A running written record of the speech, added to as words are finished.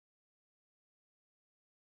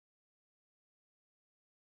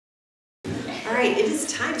right, it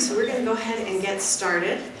is time, so we're going to go ahead and get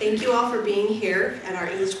started. Thank you all for being here at our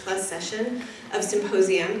English Plus session of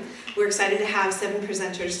Symposium. We're excited to have 7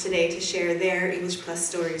 presenters today to share their English Plus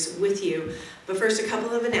stories with you. But first, a couple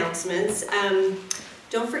of announcements.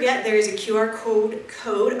 Don't forget there is a QR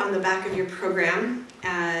code on the back of your program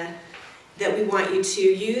that we want you to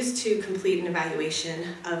use to complete an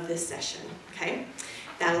evaluation of this session, okay?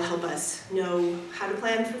 That'll help us know how to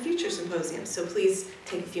plan for future symposiums, so please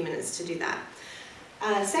take a few minutes to do that.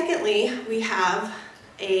 Secondly, we have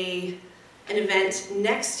an event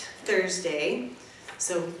next Thursday,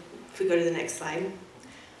 so if we go to the next slide.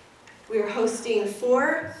 We are hosting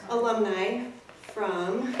 4 alumni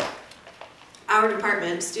from our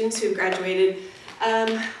department, students who have graduated,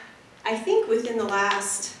 I think within the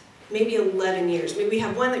last maybe 11 years. Maybe we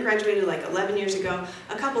have one that graduated like 11 years ago,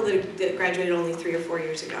 a couple that graduated only 3 or 4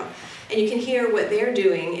 years ago. And you can hear what they're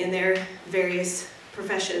doing in their various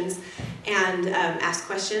professions and ask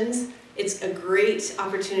questions. It's a great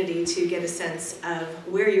opportunity to get a sense of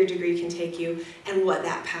where your degree can take you and what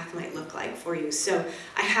that path might look like for you. So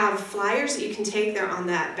I have flyers that you can take. They're on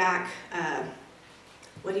that back,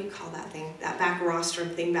 what do you call that thing? That back rostrum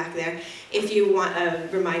thing back there, if you want a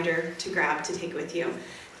reminder to grab to take with you.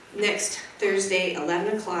 Next Thursday,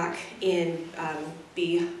 11 o'clock in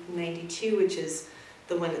B92, which is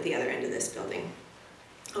the one at the other end of this building.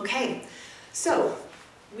 Okay, so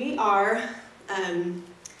we are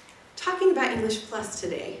talking about English Plus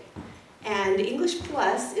today. And English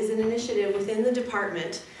Plus is an initiative within the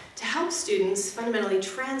department to help students fundamentally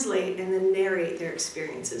translate and then narrate their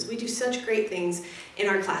experiences. We do such great things in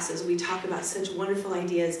our classes. We talk about such wonderful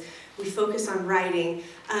ideas. We focus on writing,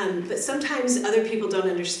 but sometimes other people don't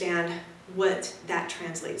understand what that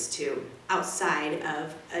translates to outside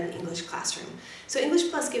of an English classroom. So English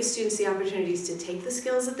Plus gives students the opportunities to take the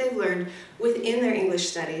skills that they've learned within their English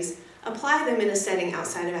studies, apply them in a setting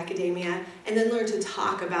outside of academia, and then learn to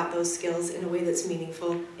talk about those skills in a way that's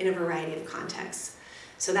meaningful in a variety of contexts.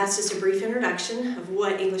 So that's just a brief introduction of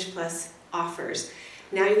what English Plus offers.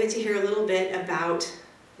 Now you get to hear a little bit about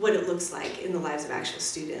what it looks like in the lives of actual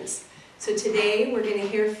students. So today we're going to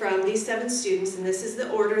hear from these 7 students, and this is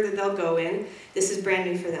the order that they'll go in. This is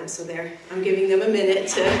brand new for them, so I'm giving them a minute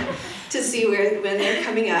to see when they're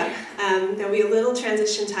coming up. There'll be a little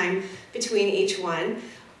transition time between each one,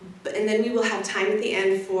 and then we will have time at the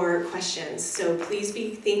end for questions. So please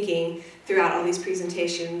be thinking throughout all these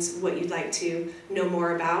presentations what you'd like to know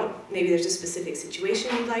more about. Maybe there's a specific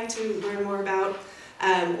situation you'd like to learn more about,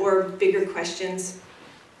 or bigger questions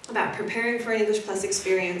about preparing for an English Plus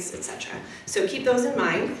experience, etc. So keep those in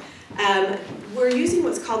mind. We're using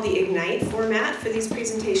what's called the Ignite format for these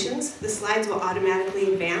presentations. The slides will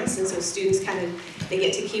automatically advance, and so students they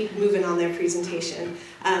get to keep moving on their presentation.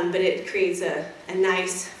 But it creates a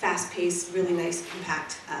nice, fast-paced, really nice,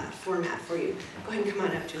 compact format for you. Go ahead and come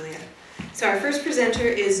on up, Julia. So our first presenter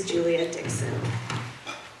is Julia Dixon.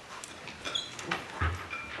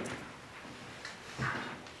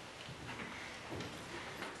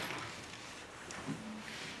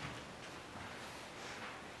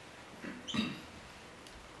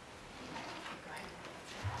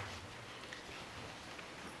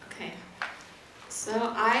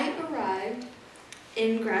 So I arrived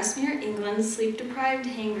in Grasmere, England, sleep-deprived,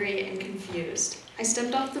 hangry, and confused. I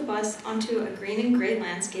stepped off the bus onto a green and gray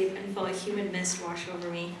landscape and felt a humid mist wash over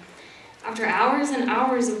me. After hours and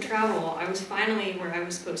hours of travel, I was finally where I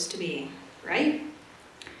was supposed to be, right?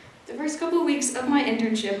 The first couple weeks of my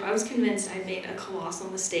internship, I was convinced I'd made a colossal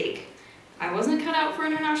mistake. I wasn't cut out for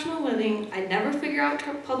international living, I'd never figure out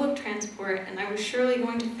public transport, and I was surely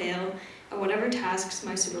going to fail at whatever tasks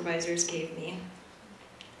my supervisors gave me.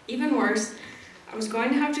 Even worse, I was going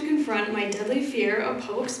to have to confront my deadly fear of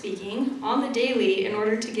public speaking on the daily in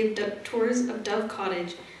order to give tours of Dove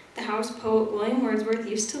Cottage, the house poet William Wordsworth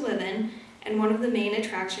used to live in, and one of the main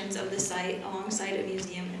attractions of the site alongside a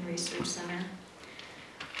museum and research center.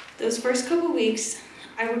 Those first couple weeks,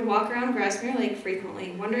 I would walk around Grasmere Lake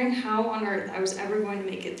frequently, wondering how on earth I was ever going to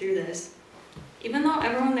make it through this. Even though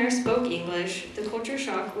everyone there spoke English, the culture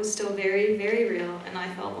shock was still very, very real, and I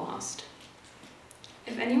felt lost.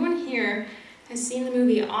 If anyone here has seen the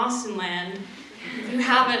movie Austenland, if you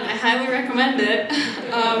haven't, I highly recommend it,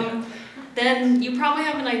 then you probably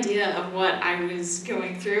have an idea of what I was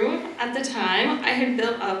going through. At the time, I had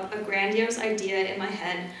built up a grandiose idea in my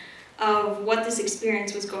head of what this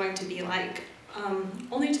experience was going to be like,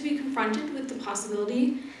 only to be confronted with the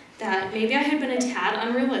possibility that maybe I had been a tad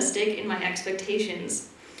unrealistic in my expectations.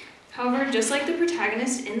 However, just like the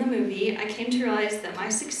protagonist in the movie, I came to realize that my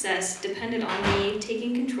success depended on me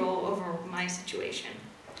taking control over my situation.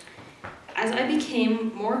 as I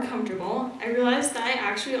became more comfortable, I realized that I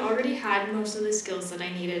actually already had most of the skills that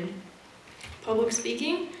I needed. Public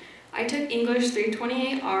speaking, I took English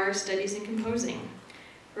 328R, Studies in Composing.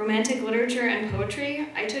 Romantic literature and poetry,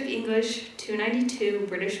 I took English 292,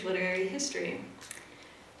 British Literary History.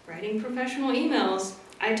 Writing professional emails,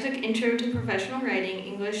 I took Intro to Professional Writing,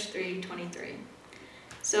 English 323.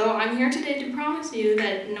 So I'm here today to promise you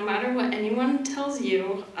that no matter what anyone tells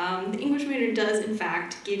you, the English major does in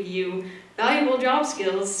fact give you valuable job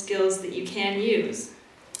skills that you can use.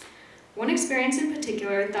 One experience in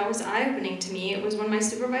particular that was eye-opening to me was when my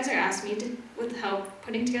supervisor asked me with help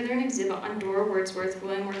putting together an exhibit on Dora Wordsworth,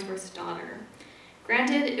 William Wordsworth's daughter.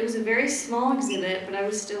 Granted, it was a very small exhibit, but I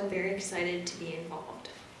was still very excited to be involved.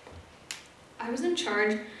 I was in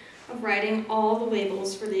charge of writing all the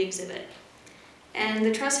labels for the exhibit. And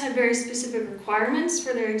the trust had very specific requirements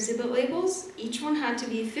for their exhibit labels. Each one had to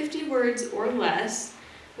be 50 words or less,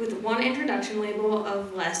 with one introduction label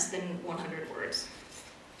of less than 100 words.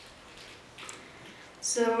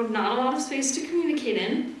 So not a lot of space to communicate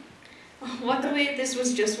in. Luckily, this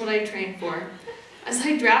was just what I trained for. As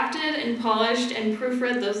I drafted and polished and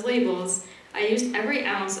proofread those labels, I used every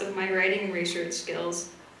ounce of my writing and research skills.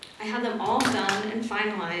 I had them all done and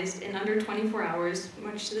finalized in under 24 hours,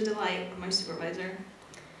 much to the delight of my supervisor.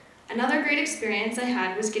 Another great experience I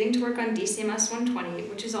had was getting to work on DCMS 120,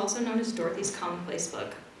 which is also known as Dorothy's Commonplace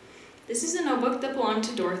Book. This is a notebook that belonged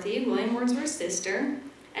to Dorothy, William Wordsworth's sister,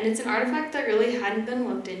 and it's an artifact that really hadn't been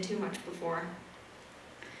looked into much before.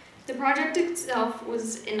 The project itself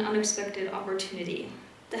was an unexpected opportunity.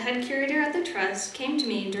 The head curator at the Trust came to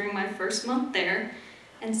me during my first month there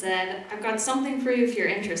and said, "I've got something for you if you're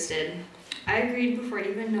interested." I agreed before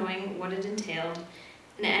even knowing what it entailed,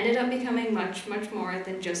 and it ended up becoming much, much more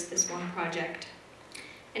than just this one project.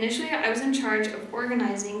 Initially, I was in charge of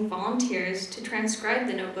organizing volunteers to transcribe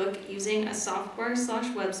the notebook using a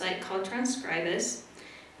software/website called Transcribus,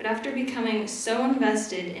 but after becoming so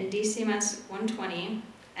invested in DCMS 120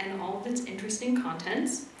 and all of its interesting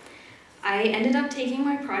contents, I ended up taking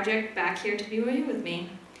my project back here to BYU with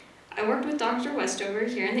me. I worked with Dr. Westover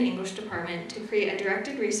here in the English department to create a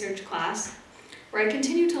directed research class where I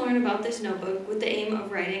continue to learn about this notebook with the aim of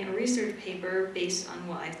writing a research paper based on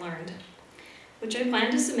what I've learned, which I plan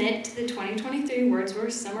to submit to the 2023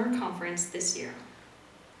 Wordsworth Summer Conference this year.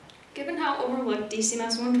 Given how overlooked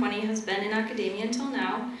DCMS 120 has been in academia until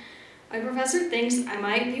now, my professor thinks I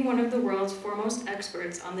might be one of the world's foremost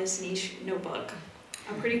experts on this niche notebook.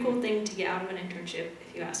 A pretty cool thing to get out of an internship,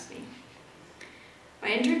 if you ask me. My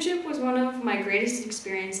internship was one of my greatest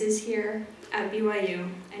experiences here at BYU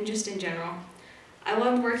and just in general. I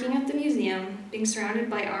loved working at the museum, being surrounded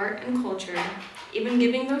by art and culture, even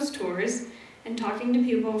giving those tours and talking to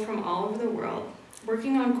people from all over the world,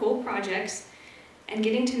 working on cool projects, and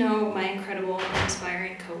getting to know my incredible and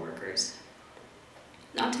inspiring coworkers.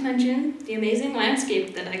 Not to mention the amazing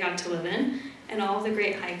landscape that I got to live in and all of the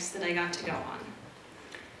great hikes that I got to go on.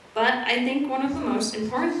 But I think one of the most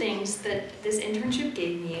important things that this internship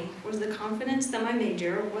gave me was the confidence that my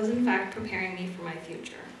major was in fact preparing me for my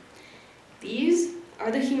future. These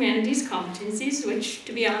are the humanities competencies, which,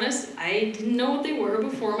 to be honest, I didn't know what they were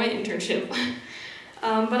before my internship.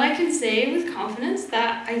 But I can say with confidence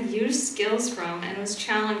that I used skills from and was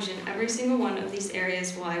challenged in every single one of these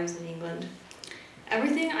areas while I was in England.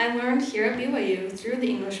 Everything I learned here at BYU through the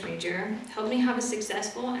English major helped me have a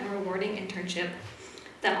successful and rewarding internship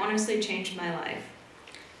that honestly changed my life.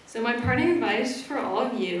 So my parting advice for all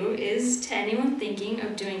of you is to anyone thinking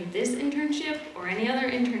of doing this internship or any other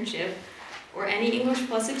internship or any English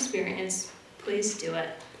Plus experience, please do it.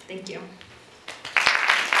 Thank you.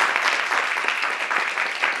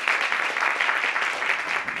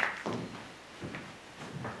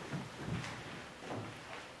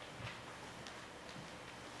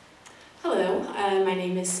 Hello, my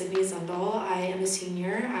name is Zundel. I am a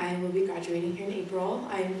senior. I will be graduating here in April.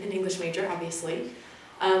 I'm an English major, obviously,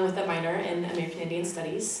 with a minor in American Indian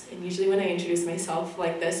Studies. And usually when I introduce myself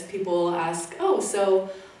like this, people ask, "Oh, so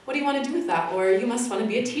what do you want to do with that?" Or "You must want to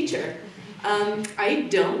be a teacher." I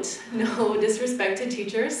don't. No disrespect to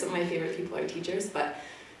teachers. Some of my favorite people are teachers, but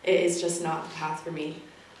it is just not the path for me.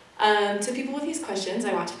 To people with these questions,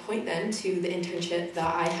 I want to point them to the internship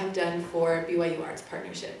that I have done for BYU Arts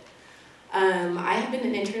Partnership. I have been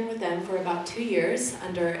an intern with them for about 2 years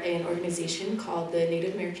under an organization called the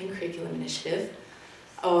Native American Curriculum Initiative,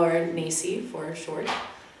 or NACI for short.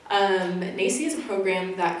 NACI is a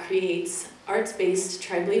program that creates arts-based,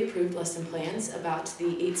 tribally approved lesson plans about the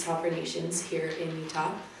 8 sovereign nations here in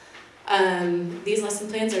Utah. These lesson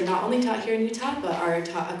plans are not only taught here in Utah, but are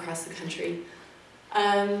taught across the country.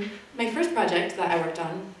 My first project that I worked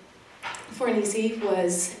on for NACI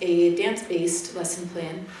was a dance-based lesson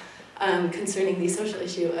plan concerning the social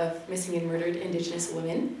issue of missing and murdered Indigenous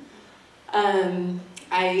women.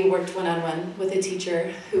 I worked one-on-one with a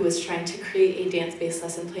teacher who was trying to create a dance-based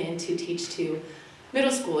lesson plan to teach to middle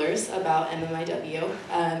schoolers about MMIW.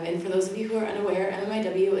 And for those of you who are unaware,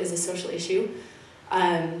 MMIW is a social issue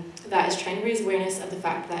that is trying to raise awareness of the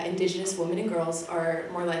fact that Indigenous women and girls are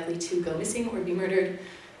more likely to go missing or be murdered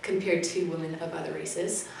compared to women of other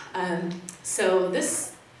races. So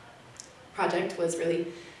this project was really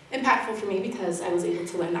impactful for me because I was able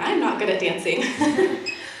to learn that I'm not good at dancing,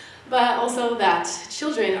 but also that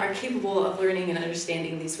children are capable of learning and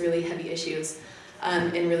understanding these really heavy issues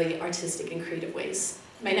in really artistic and creative ways.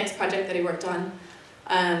 My next project that I worked on,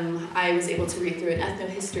 I was able to read through an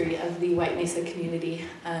ethnohistory of the White Mesa community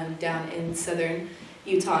down in southern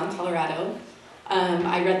Utah and Colorado.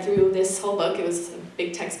 I read through this whole book. It was a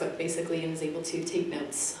big textbook basically, and was able to take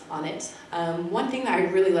notes on it. One thing that I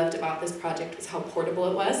really loved about this project was how portable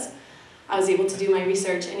it was. I was able to do my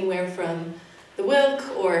research anywhere from the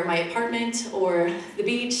Wilk or my apartment or the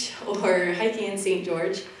beach or hiking in St.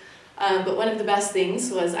 George. But one of the best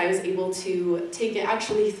things was I was able to take it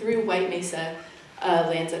actually through White Mesa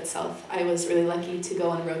lands itself. I was really lucky to go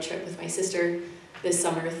on a road trip with my sister this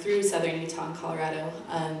summer through southern Utah and Colorado.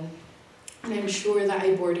 And I'm sure that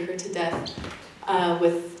I bored her to death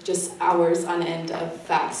with just hours on end of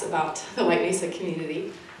facts about the White Mesa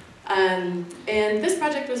community. And this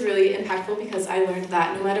project was really impactful because I learned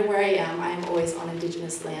that no matter where I am always on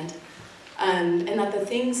Indigenous land. And that the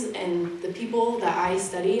things and the people that I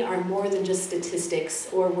study are more than just statistics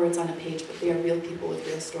or words on a page, but they are real people with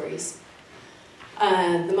real stories.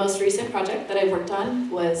 The most recent project that I worked on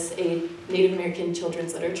was a Native American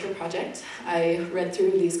children's literature project. I read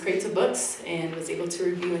through these crates of books and was able to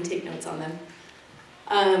review and take notes on them.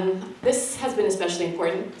 This has been especially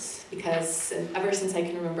important because ever since I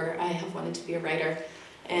can remember, I have wanted to be a writer,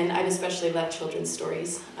 and I've especially loved children's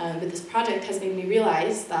stories. But this project has made me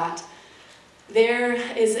realize that there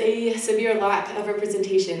is a severe lack of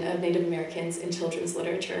representation of Native Americans in children's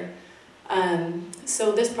literature.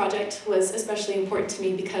 So this project was especially important to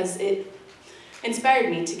me because it inspired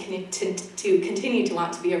me to continue to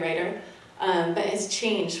want to be a writer, but has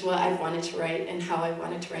changed what I've wanted to write and how I've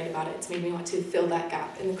wanted to write about it. It's made me want to fill that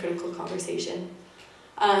gap in the critical conversation.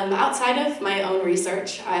 Outside of my own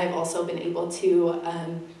research, I've also been able to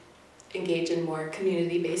engage in more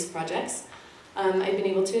community-based projects. I've been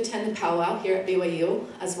able to attend the powwow here at BYU,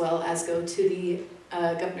 as well as go to the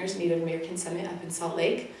Governor's Native American Summit up in Salt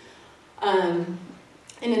Lake, and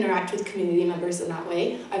interact with community members in that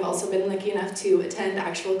way. I've also been lucky enough to attend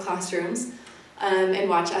actual classrooms and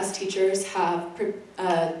watch as teachers have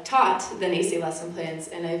taught the NACI lesson plans,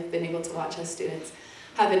 and I've been able to watch as students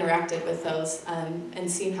have interacted with those and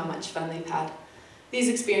seen how much fun they've had. These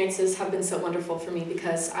experiences have been so wonderful for me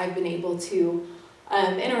because I've been able to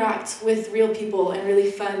interact with real people in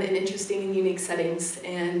really fun and interesting and unique settings,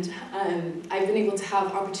 and I've been able to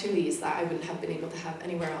have opportunities that I wouldn't have been able to have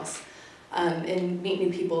anywhere else, and meet new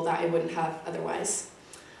people that I wouldn't have otherwise.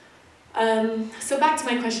 So back to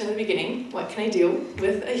my question at the beginning, what can I do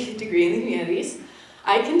with a degree in the humanities?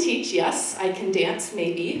 I can teach, yes, I can dance,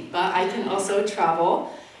 maybe, but I can also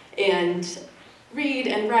travel and read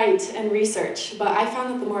and write and research, but I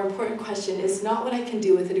found that the more important question is not what I can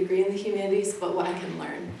do with a degree in the humanities, but what I can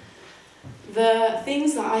learn. The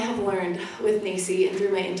things that I have learned with NACI and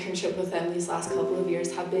through my internship with them these last couple of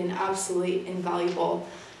years have been absolutely invaluable.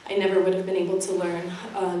 I never would have been able to learn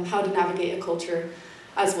how to navigate a culture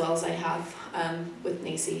as well as I have with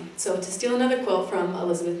NACI. So to steal another quote from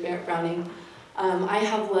Elizabeth Barrett Browning, I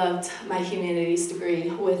have loved my humanities degree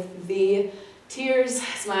with the tears,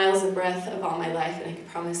 smiles, and breath of all my life, and I can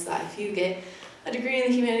promise that if you get a degree in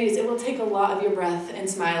the humanities, it will take a lot of your breath and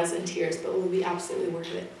smiles and tears, but it will be absolutely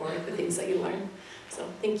worth it for the things that you learn. So,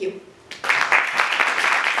 thank you.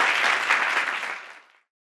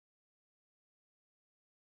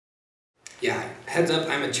 Yeah, heads up,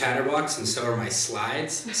 I'm a chatterbox and so are my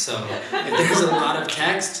slides, so if there's a lot of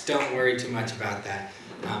text, don't worry too much about that.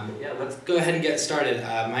 Yeah, let's go ahead and get started.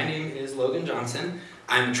 My name is Logan Johnson.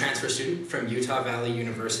 I'm a transfer student from Utah Valley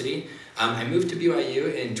University. I moved to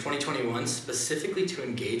BYU in 2021 specifically to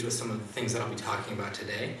engage with some of the things that I'll be talking about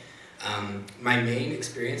today. My main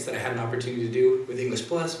experience that I had an opportunity to do with English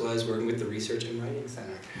Plus was working with the Research and Writing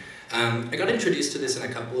Center. I got introduced to this in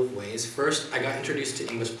a couple of ways. First, I got introduced to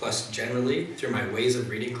English Plus generally through my Ways of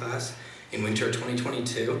Reading class in winter of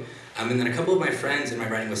 2022. And then a couple of my friends in my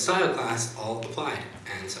Writing with Style class all applied.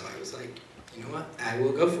 And so I was like, you know what, I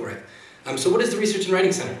will go for it. So what is the Research and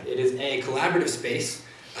Writing Center? It is a collaborative space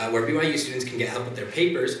where BYU students can get help with their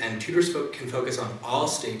papers and tutors can focus on all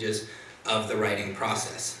stages of the writing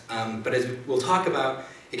process. But as we'll talk about,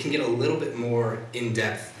 it can get a little bit more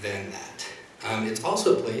in-depth than that. It's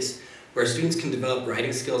also a place where students can develop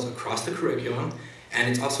writing skills across the curriculum, and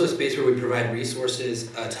it's also a space where we provide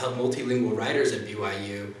resources to help multilingual writers at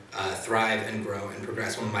BYU thrive and grow and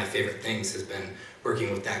progress. One of my favorite things has been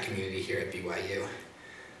working with that community here at BYU.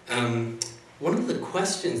 One of the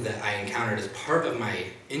questions that I encountered as part of my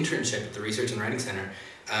internship at the Research and Writing Center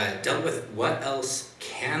dealt with what else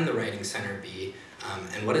can the Writing Center be,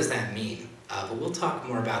 and what does that mean? But we'll talk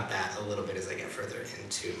more about that a little bit as I get further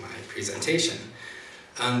into my presentation.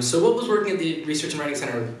 So what was working at the Research and Writing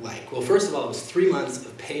Center like? Well, first of all, it was 3 months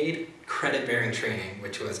of paid credit-bearing training,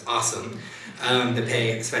 which was awesome. The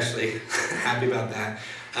pay, especially, happy about that.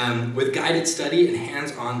 With guided study and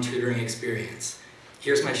hands-on tutoring experience.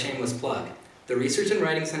 Here's my shameless plug. The Research and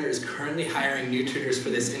Writing Center is currently hiring new tutors for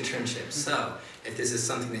this internship, so if this is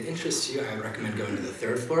something that interests you, I would recommend going to the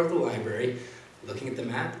 3rd floor of the library, looking at the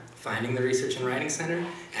map, finding the Research and Writing Center,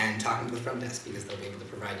 and talking to the front desk because they'll be able to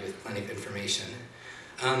provide you with plenty of information.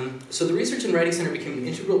 So the Research and Writing Center became an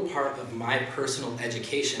integral part of my personal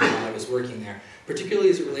education while I was working there,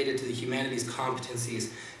 particularly as it related to the humanities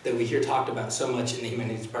competencies that we hear talked about so much in the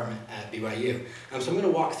humanities department at BYU. So I'm going to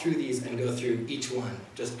walk through these and go through each one,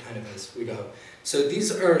 just kind of as we go. So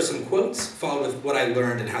these are some quotes followed with what I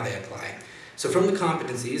learned and how they apply. So from the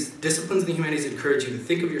competencies, disciplines in the humanities encourage you to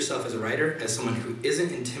think of yourself as a writer as someone who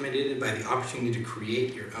isn't intimidated by the opportunity to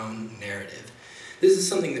create your own narrative. This is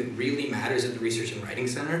something that really matters at the Research and Writing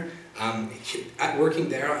Center. At working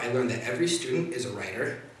there, I learned that every student is a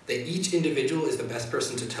writer, that each individual is the best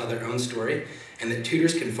person to tell their own story, and that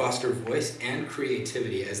tutors can foster voice and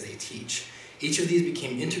creativity as they teach. Each of these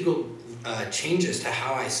became integral changes to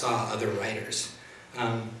how I saw other writers.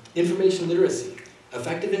 Information literacy.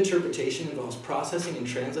 Effective interpretation involves processing and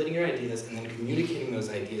translating your ideas and then communicating those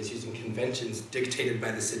ideas using conventions dictated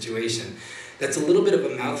by the situation. That's a little bit of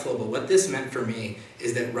a mouthful, but what this meant for me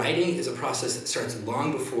is that writing is a process that starts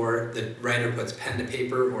long before the writer puts pen to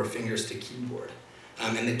paper or fingers to keyboard.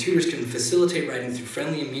 And that tutors can facilitate writing through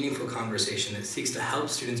friendly and meaningful conversation that seeks to help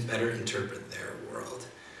students better interpret their world.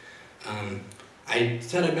 I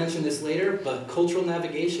said I'd mention this later, but cultural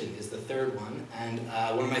navigation is the 3rd one, and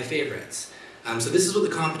one of my favorites. So this is what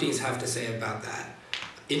the competencies have to say about that.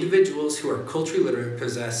 Individuals who are culturally literate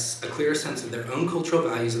possess a clear sense of their own cultural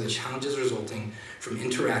values and the challenges resulting from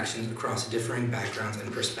interactions across differing backgrounds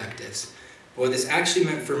and perspectives. What this actually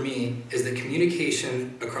meant for me is that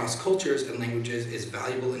communication across cultures and languages is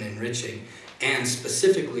valuable and enriching, and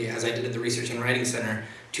specifically, as I did at the Research and Writing Center,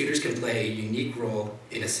 tutors can play a unique role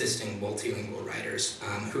in assisting multilingual writers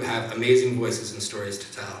who have amazing voices and stories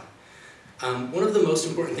to tell. One of the most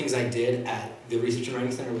important things I did at the Research and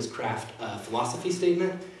Writing Center was craft a philosophy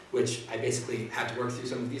statement, which I basically had to work through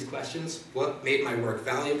some of these questions. What made my work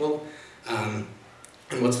valuable? And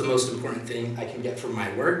what's the most important thing I can get from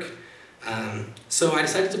my work? So I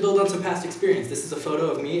decided to build on some past experience. This is a photo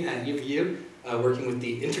of me at UVU working with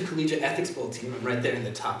the Intercollegiate Ethics Bowl team. I'm right there in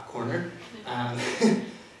the top corner,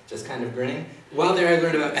 just kind of grinning. While there, I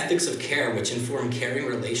learned about ethics of care, which inform caring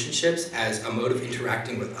relationships as a mode of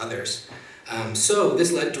interacting with others. So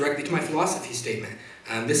this led directly to my philosophy statement.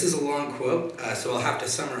 This is a long quote, so I'll have to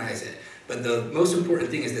summarize it. But the most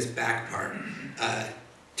important thing is this back part.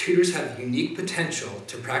 Tutors have unique potential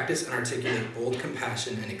to practice and articulate bold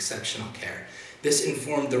compassion and exceptional care. This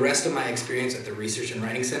informed the rest of my experience at the Research and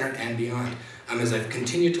Writing Center and beyond, as I've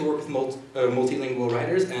continued to work with multilingual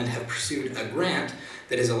writers and have pursued a grant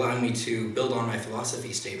that is allowing me to build on my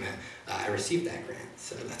philosophy statement. I received that grant,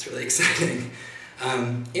 so that's really exciting.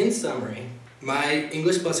 In summary, my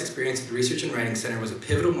English Plus experience at the Research and Writing Center was a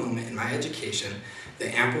pivotal moment in my education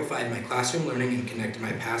that amplified my classroom learning and connected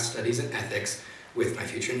my past studies in ethics with my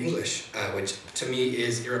future in English, which to me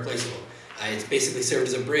is irreplaceable. It's basically served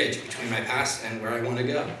as a bridge between my past and where I want to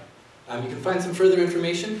go. You can find some further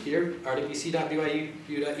information here,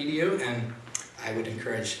 rwc.byu.edu, and I would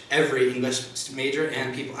encourage every English major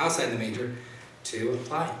and people outside the major to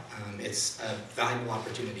apply. It's a valuable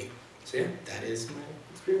opportunity. So yeah, that is my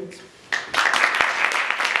experience.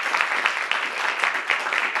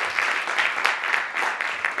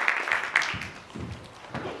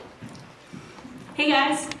 Hey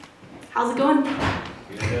guys, how's it going?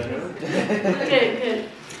 Good.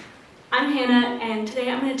 I'm Hannah, and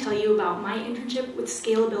today I'm going to tell you about my internship with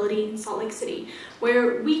Scalability in Salt Lake City,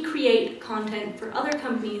 where we create content for other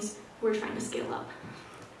companies who are trying to scale up.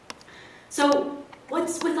 So,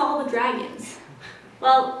 what's with all the dragons?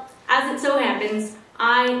 Well, as it so happens,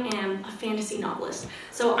 I am a fantasy novelist.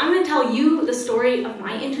 So I'm going to tell you the story of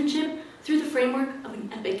my internship through the framework of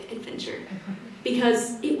an epic adventure,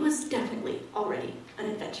 because it was definitely already an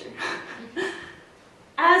adventure.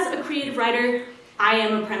 As a creative writer, I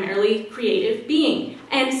am a primarily creative being,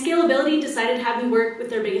 and Scalability decided to have me work with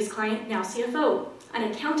their biggest client, now CFO,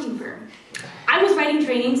 an accounting firm. I was writing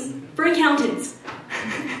trainings for accountants.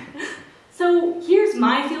 So here's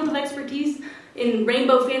my field of expertise in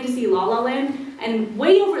Rainbow Fantasy La La Land, and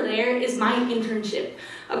way over there is my internship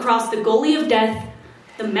across the Gully of Death,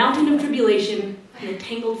 the Mountain of Tribulation, and the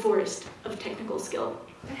Tangled Forest of Technical Skill.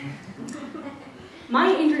 My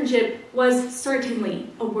internship was certainly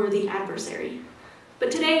a worthy adversary. But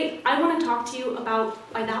today, I want to talk to you about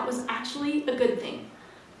why that was actually a good thing.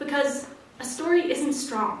 Because a story isn't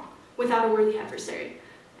strong without a worthy adversary,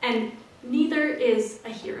 and neither is a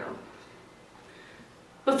hero.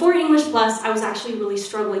 Before English Plus, I was actually really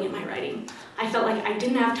struggling in my writing. I felt like I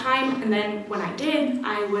didn't have time, and then when I did,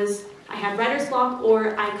 I had writer's block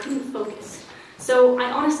or I couldn't focus. So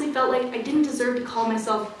I honestly felt like I didn't deserve to call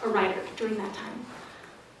myself a writer during that time.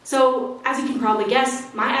 So, as you can probably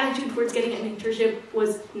guess, my attitude towards getting an internship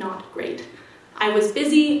was not great. I was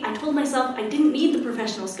busy. I told myself I didn't need the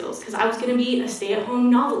professional skills because I was going to be a stay-at-home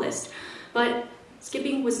novelist, but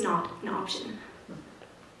skipping was not an option.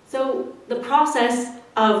 So the process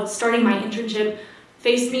of starting my internship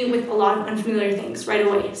faced me with a lot of unfamiliar things right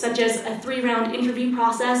away, such as a 3-round interview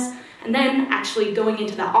process, and then actually going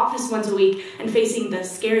into the office once a week and facing the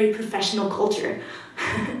scary professional culture.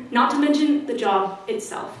 Not to mention the job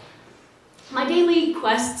itself. My daily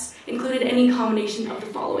quests included any combination of the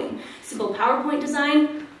following: simple PowerPoint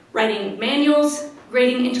design, writing manuals,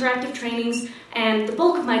 grading interactive trainings, and the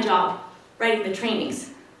bulk of my job, writing the trainings.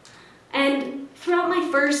 And throughout my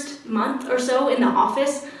first month or so in the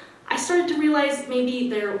office, I started to realize maybe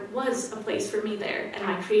there was a place for me there and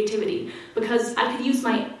my creativity, because I could use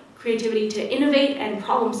my creativity to innovate and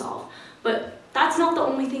problem solve. But that's not the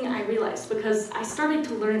only thing I realized, because I started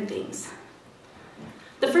to learn things.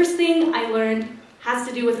 The first thing I learned has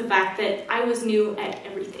to do with the fact that I was new at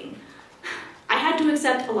everything. I had to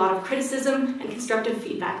accept a lot of criticism and constructive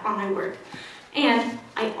feedback on my work. And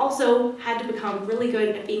I also had to become really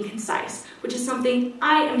good at being concise, which is something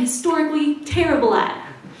I am historically terrible at.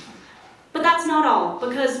 But that's not all,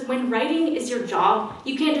 because when writing is your job,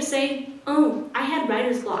 you can't just say, "Oh, I had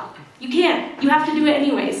writer's block." You can't. You have to do it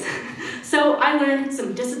anyways. So I learned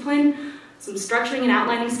some discipline, some structuring and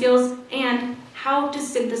outlining skills, and how to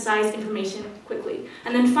synthesize information quickly.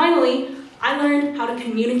 And then finally, I learned how to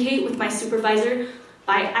communicate with my supervisor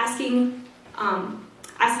by asking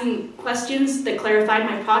questions that clarified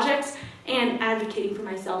my projects and advocating for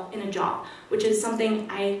myself in a job, which is something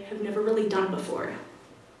I have never really done before.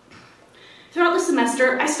 Throughout the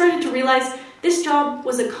semester, I started to realize this job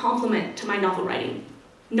was a complement to my novel writing,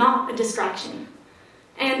 not a distraction.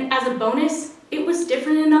 And as a bonus, it was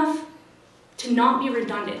different enough to not be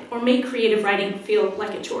redundant or make creative writing feel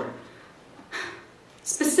like a chore.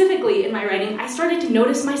 Specifically in my writing, I started to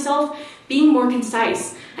notice myself being more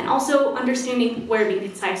concise and also understanding where being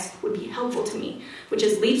concise would be helpful to me, which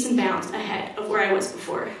is leaps and bounds ahead of where I was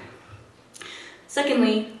before.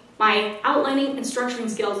 Secondly, my outlining and structuring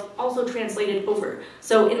skills also translated over.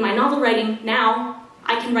 So in my novel writing now,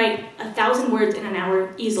 I can write 1,000 words in an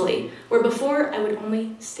hour easily, where before I would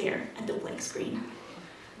only stare at the blank screen.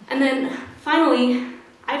 And then finally,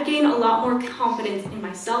 I've gained a lot more confidence in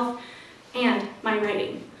myself and my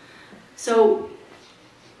writing. So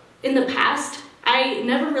in the past, I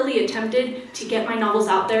never really attempted to get my novels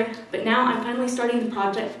out there, but now I'm finally starting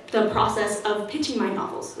the process of pitching my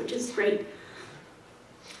novels, which is great.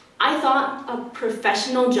 I thought a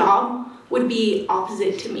professional job would be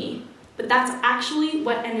opposite to me, but that's actually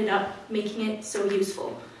what ended up making it so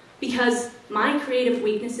useful, because my creative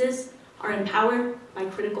weaknesses are empowered by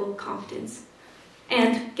critical competence.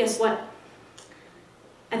 And guess what?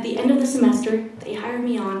 At the end of the semester, they hired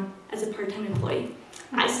me on as a part-time employee.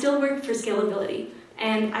 I still work for Scalability,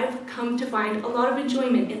 and I've come to find a lot of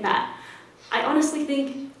enjoyment in that. I honestly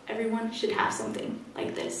think everyone should have something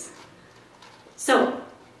like this. So,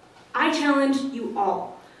 I challenge you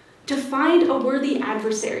all to find a worthy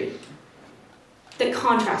adversary that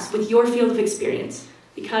contrasts with your field of experience,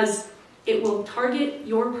 because it will target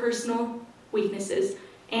your personal weaknesses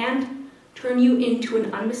and turn you into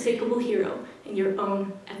an unmistakable hero in your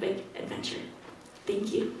own epic adventure.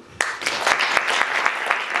 Thank you.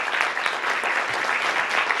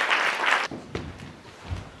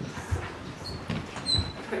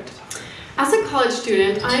 As a college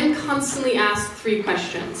student, I am constantly asked 3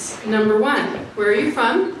 questions. Number 1, where are you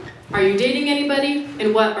from? Are you dating anybody?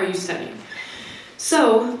 And what are you studying?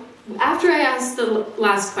 So, after I ask the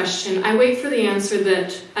last question, I wait for the answer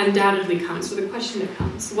that undoubtedly comes, or the question that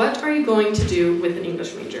comes. What are you going to do with an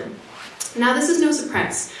English major? Now, this is no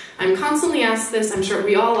surprise. I'm constantly asked this, I'm sure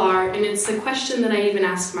we all are, and it's a question that I even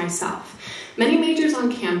ask myself. Many majors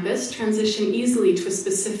on campus transition easily to a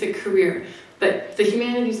specific career, but the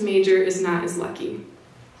humanities major is not as lucky.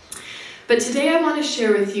 But today I want to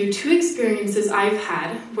share with you 2 experiences I've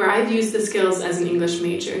had where I've used the skills as an English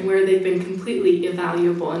major and where they've been completely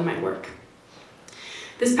invaluable in my work.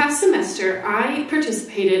 This past semester, I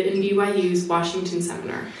participated in BYU's Washington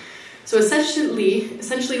Seminar. So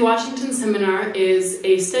essentially Washington Seminar is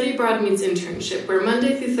a study abroad meets internship, where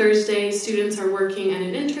Monday through Thursday, students are working at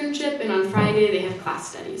an internship, and on Friday they have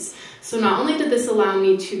class studies. So not only did this allow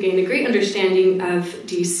me to gain a great understanding of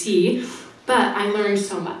DC, but I learned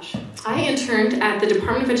so much. I interned at the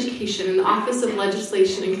Department of Education in the Office of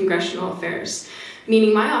Legislation and Congressional Affairs,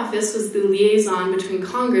 meaning my office was the liaison between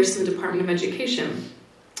Congress and the Department of Education.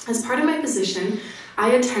 As part of my position,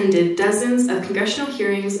 I attended dozens of congressional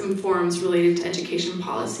hearings and forums related to education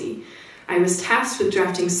policy. I was tasked with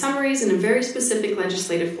drafting summaries in a very specific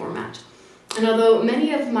legislative format. And although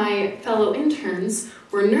many of my fellow interns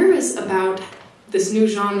were nervous about this new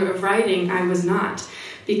genre of writing, I was not,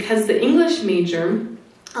 because the English major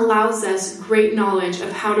allows us great knowledge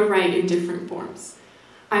of how to write in different forms.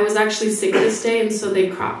 I was actually sick this day, and so they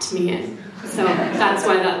cropped me in. So that's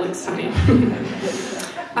why that looks funny.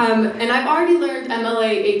 And I've already learned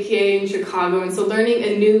MLA, APA in Chicago, and so learning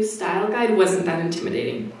a new style guide wasn't that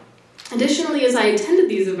intimidating. Additionally, as I attended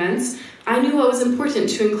these events, I knew what was important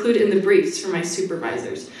to include in the briefs for my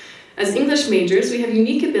supervisors. As English majors, we have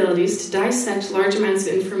unique abilities to dissect large amounts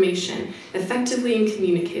of information effectively and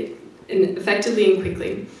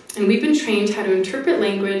quickly. And we've been trained how to interpret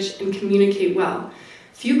language and communicate well.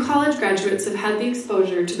 Few college graduates have had the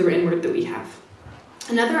exposure to the written word that we have.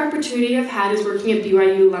 Another opportunity I've had is working at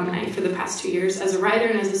BYU alumni for the past 2 years as a writer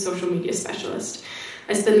and as a social media specialist.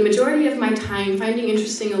 I spend the majority of my time finding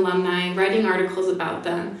interesting alumni, writing articles about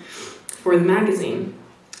them for the magazine.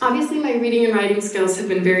 Obviously, my reading and writing skills have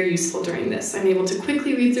been very useful during this. I'm able to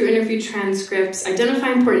quickly read through interview transcripts, identify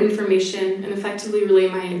important information, and effectively relay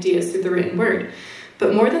my ideas through the written word.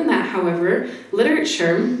 But more than that, however,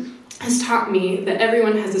 literature has taught me that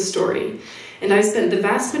everyone has a story. And I spent the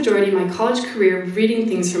vast majority of my college career reading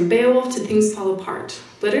things from Beowulf to Things Fall Apart.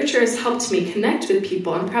 Literature has helped me connect with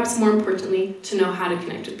people, and perhaps more importantly, to know how to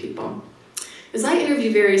connect with people. As I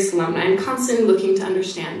interview various alumni, I'm constantly looking to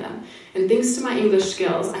understand them. And thanks to my English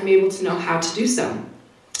skills, I'm able to know how to do so.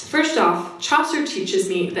 First off, Chaucer teaches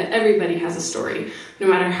me that everybody has a story, no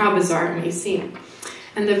matter how bizarre it may seem.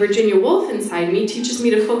 And the Virginia Woolf inside me teaches me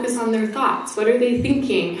to focus on their thoughts. What are they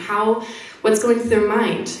thinking? What's going through their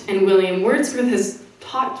mind? And William Wordsworth has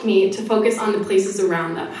taught me to focus on the places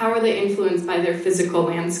around them. How are they influenced by their physical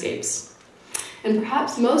landscapes? And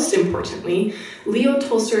perhaps most importantly, Leo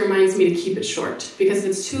Tolstoy reminds me to keep it short, because if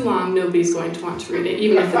it's too long, nobody's going to want to read it,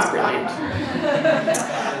 even if it's brilliant.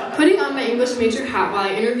 Putting on my English major hat while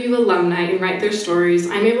I interview alumni and write their stories,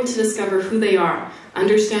 I'm able to discover who they are,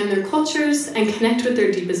 understand their cultures, and connect with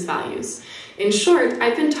their deepest values. In short,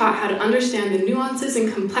 I've been taught how to understand the nuances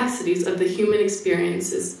and complexities of the human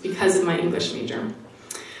experiences because of my English major.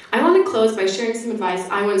 I want to close by sharing some advice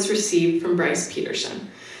I once received from Bryce Peterson.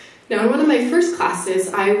 Now, in one of my first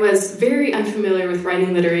classes, I was very unfamiliar with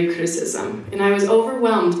writing literary criticism, and I was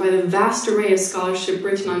overwhelmed by the vast array of scholarship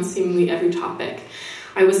written on seemingly every topic.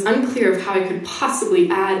 I was unclear of how I could possibly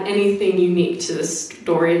add anything unique to the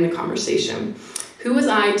story and the conversation. Who was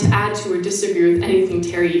I to add to or disagree with anything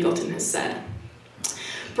Terry Eagleton has said?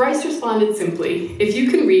 Bryce responded simply, if you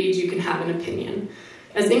can read, you can have an opinion.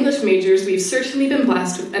 As English majors, we've certainly been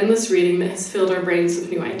blessed with endless reading that has filled our brains with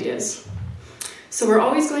new ideas. So we're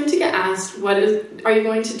always going to get asked, what are you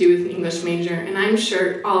going to do with an English major? And I'm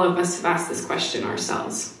sure all of us have asked this question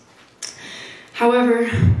ourselves.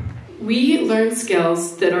 However, we learn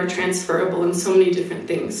skills that are transferable in so many different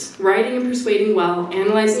things. Writing and persuading well,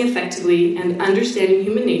 analyzing effectively, and understanding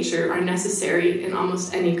human nature are necessary in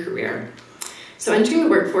almost any career. So entering the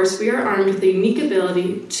workforce, we are armed with a unique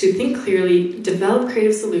ability to think clearly, develop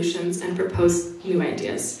creative solutions, and propose new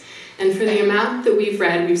ideas. And for the amount that we've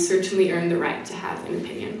read, we've certainly earned the right to have an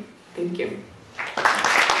opinion. Thank you.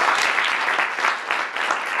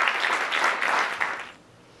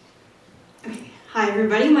 Okay. Hi,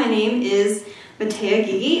 everybody. My name is Mattea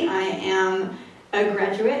Gygi. I am a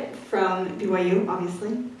graduate from BYU,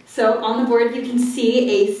 obviously. So on the board, you can see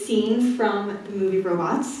a scene from the movie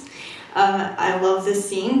Robots. I love this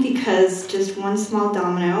scene because just one small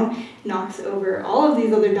domino knocks over all of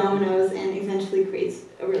these other dominoes and eventually creates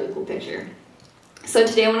a really cool picture. So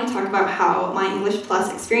today I want to talk about how my English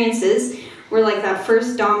Plus experiences were like that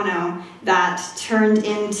first domino that turned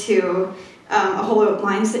into a whole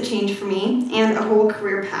mindset change for me and a whole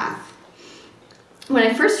career path. When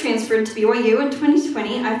I first transferred to BYU in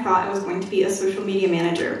 2020, I thought I was going to be a social media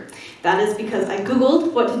manager. That is because I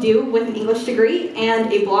Googled what to do with an English degree,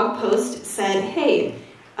 and a blog post said, hey,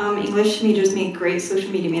 English majors make great social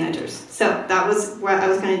media managers. So that was what I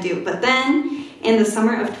was going to do. But then in the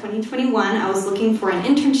summer of 2021, I was looking for an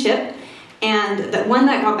internship, and the one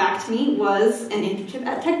that got back to me was an internship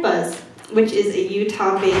at TechBuzz, which is a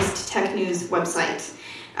Utah-based tech news website.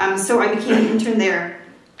 So I became an intern there.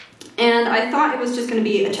 And I thought it was just going to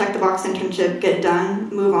be a check-the-box internship, get it done,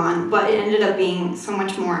 move on, but it ended up being so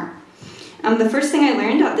much more. The first thing I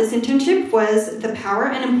learned at this internship was the power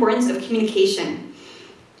and importance of communication.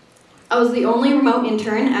 I was the only remote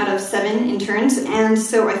intern out of 7 interns, and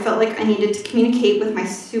so I felt like I needed to communicate with my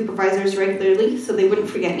supervisors regularly so they wouldn't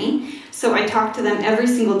forget me. So I talked to them every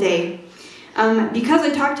single day. Because I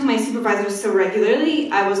talked to my supervisors so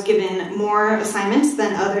regularly, I was given more assignments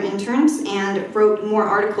than other interns and wrote more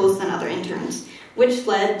articles than other interns, which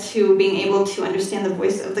led to being able to understand the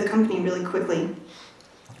voice of the company really quickly.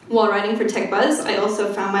 While writing for TechBuzz, I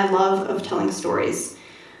also found my love of telling stories.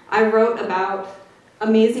 I wrote about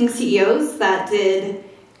amazing CEOs that did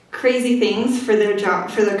crazy things for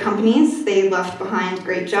their companies. They left behind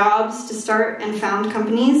great jobs to start and found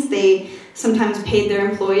companies. They sometimes paid their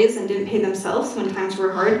employees and didn't pay themselves when times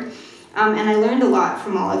were hard. And I learned a lot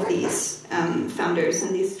from all of these founders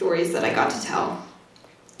and these stories that I got to tell.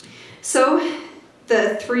 So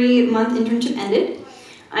the 3-month internship ended,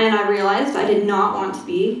 and I realized I did not want to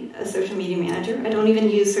be a social media manager. I don't even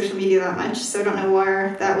use social media that much, so I don't know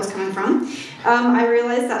where that was coming from. I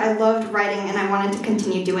realized that I loved writing and I wanted to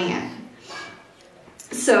continue doing it.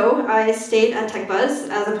 So I stayed at TechBuzz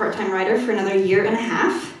as a part-time writer for another 1.5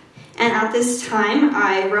 years. And at this time,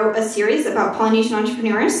 I wrote a series about Polynesian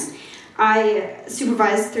entrepreneurs. I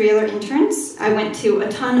supervised 3 other interns. I went to a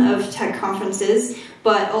ton of tech conferences,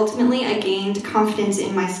 but ultimately I gained confidence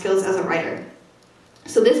in my skills as a writer.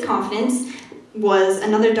 So this confidence was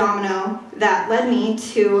another domino that led me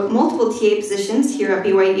to multiple TA positions here at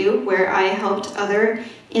BYU, where I helped other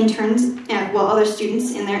interns, other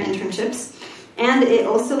students in their internships. And it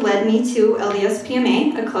also led me to LDS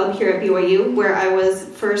PMA, a club here at BYU, where I was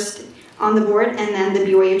first on the board and then the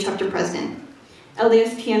BYU chapter president.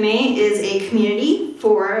 LDS PMA is a community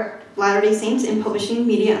for Latter-day Saints in publishing,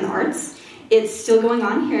 media, and the arts. It's still going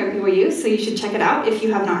on here at BYU, so you should check it out if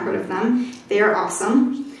you have not heard of them. They are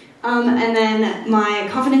awesome. And then my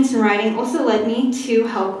confidence in writing also led me to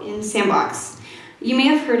help in Sandbox. You may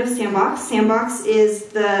have heard of Sandbox. Sandbox is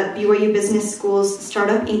the BYU Business School's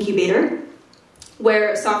startup incubator,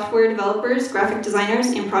 where software developers, graphic designers,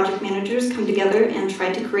 and project managers come together and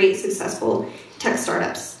try to create successful tech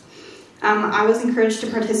startups. I was encouraged to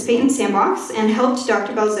participate in Sandbox and helped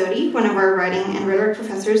Dr. Balzotti, one of our writing and rhetoric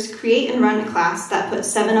professors, create and run a class that put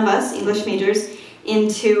 7 of us English majors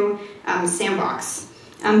into Sandbox.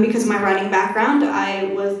 Because of my writing background,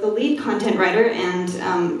 I was the lead content writer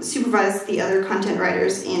and supervised the other content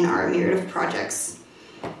writers in our myriad of projects.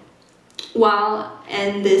 While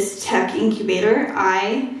in this tech incubator,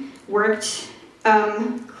 I worked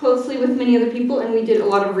closely with many other people, and we did a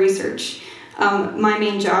lot of research. My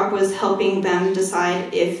main job was helping them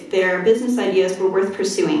decide if their business ideas were worth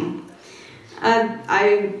pursuing.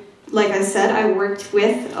 Like I said, I worked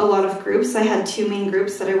with a lot of groups. I had 2 main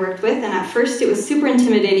groups that I worked with, and at first it was super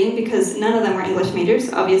intimidating because none of them were English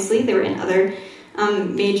majors. Obviously, they were in other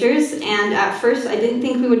majors, and at first I didn't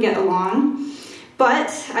think we would get along.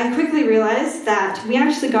 But I quickly realized that we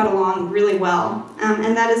actually got along really well,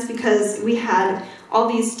 and that is because we had all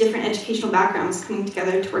these different educational backgrounds coming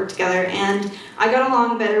together to work together, and I got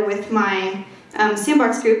along better with my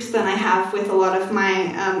Sandbox groups than I have with a lot of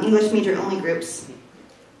my English major-only groups.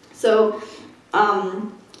 So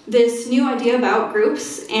this new idea about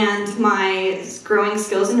groups and my growing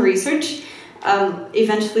skills in research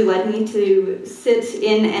eventually led me to sit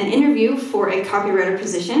in an interview for a copywriter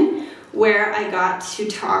position, where I got to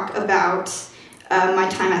talk about my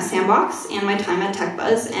time at Sandbox and my time at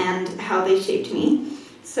TechBuzz and how they shaped me.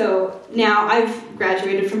 So now I've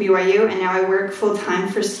graduated from BYU, and now I work full-time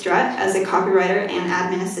for Strut as a copywriter and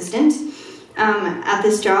admin assistant. At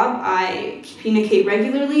this job, I communicate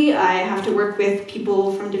regularly. I have to work with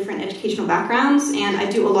people from different educational backgrounds, and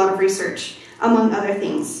I do a lot of research, among other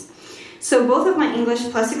things. So both of my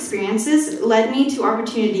English Plus experiences led me to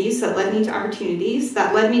opportunities that led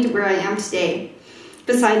me to where I am today.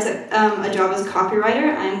 Besides a job as a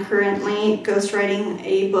copywriter, I'm currently ghostwriting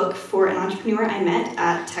a book for an entrepreneur I met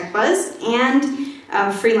at TechBuzz, and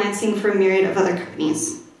freelancing for a myriad of other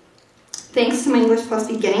companies. Thanks to my English Plus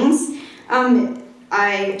beginnings,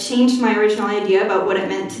 I changed my original idea about what it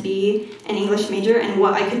meant to be an English major and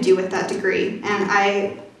what I could do with that degree. And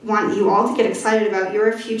I want you all to get excited about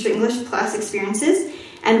your future English Plus experiences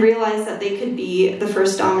and realize that they could be the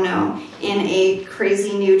first domino in a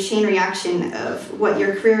crazy new chain reaction of what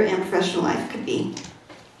your career and professional life could be.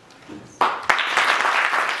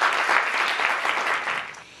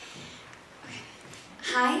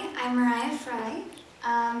 Hi, I'm Mariah Fry.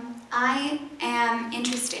 I am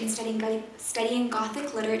interested in studying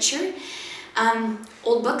Gothic literature,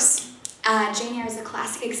 old books. Jane Eyre is a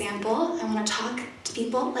classic example. I want to talk to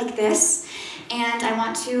people like this, and I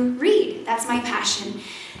want to read. That's my passion.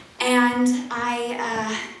 And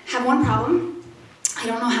I have one problem. I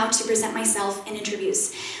don't know how to present myself in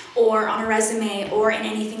interviews, or on a resume, or in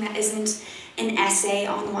anything that isn't an essay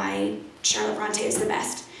on why Charlotte Bronte is the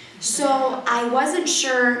best. So I wasn't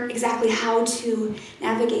sure exactly how to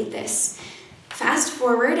navigate this. Fast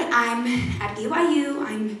forward, I'm at BYU,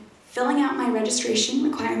 I'm filling out my registration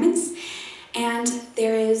requirements, and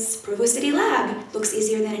there is Provo City Lab. Looks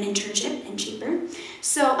easier than an internship and cheaper.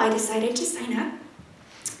 So I decided to sign up.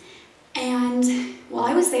 And while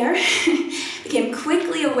I was there, became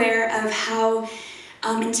quickly aware of how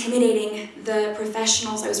intimidating the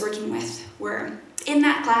professionals I was working with were. In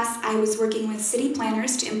that class, I was working with city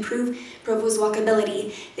planners to improve Provo's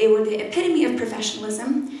walkability. They were the epitome of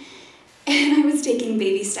professionalism, and I was taking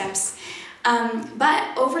baby steps.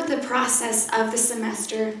 But over the process of the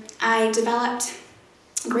semester, I developed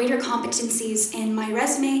greater competencies in my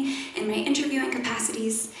resume, in my interviewing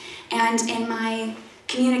capacities, and in my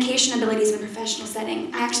communication abilities in a professional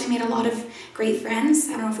setting. I actually made a lot of great friends.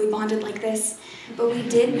 I don't know if we bonded like this, but we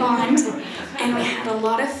did bond, and we had a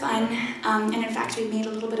lot of fun, and in fact, we made a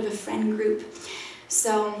little bit of a friend group.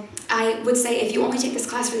 So I would say if you only take this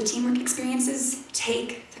class for the teamwork experiences,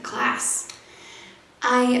 take the class.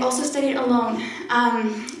 I also studied alone.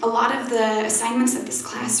 A lot of the assignments of this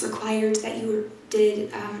class required that you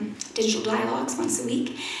did digital dialogues once a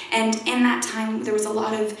week, and in that time there was a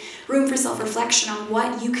lot of room for self-reflection on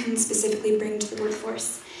what you can specifically bring to the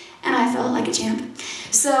workforce, and I felt like a champ.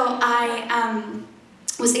 So I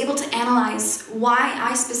was able to analyze why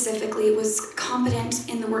I specifically was competent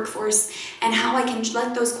in the workforce and how I can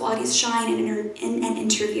let those qualities shine in an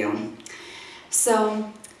interview.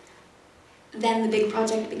 So then the big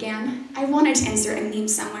project began. I wanted to insert a meme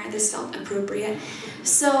somewhere. This felt appropriate.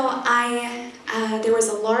 So there was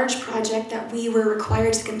a large project that we were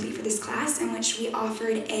required to complete for this class, in which we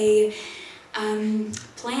offered a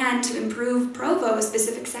plan to improve Provo, a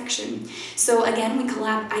specific section. So again,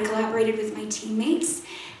 I collaborated with my teammates,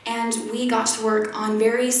 and we got to work on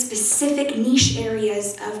very specific niche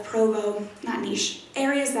areas of Provo, not niche,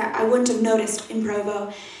 areas that I wouldn't have noticed in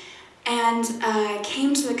Provo, and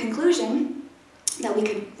came to the conclusion that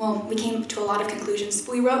we came to a lot of conclusions.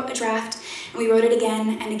 We wrote a draft, and we wrote it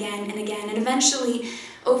again and again and again, and eventually,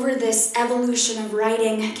 over this evolution of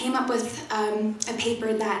writing, came up with a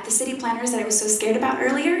paper that the city planners that I was so scared about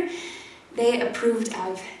earlier, they approved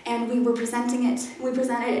of, and we presented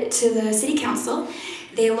it to the city council.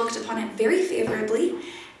 They looked upon it very favorably,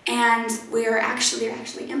 and they're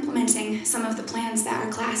actually implementing some of the plans that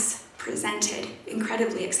our class presented.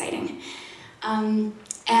 Incredibly exciting. And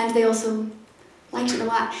they also liked it a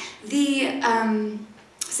lot. The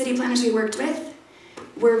city planners we worked with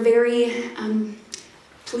were very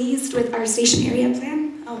pleased with our station area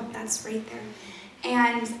plan. Oh, that's right there.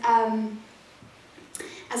 And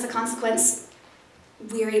as a consequence,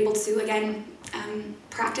 we were able to, again,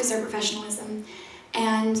 practice our professionalism.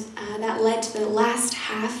 And that led to the last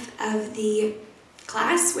half of the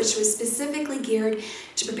class, which was specifically geared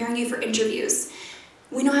to preparing you for interviews.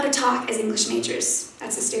 We know how to talk as English majors.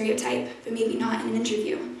 That's a stereotype, but maybe not in an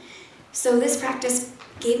interview. So this practice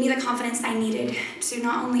gave me the confidence I needed to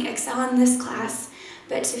not only excel in this class,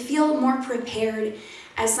 but to feel more prepared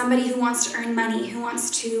as somebody who wants to earn money, who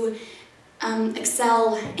wants to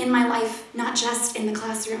excel in my life, not just in the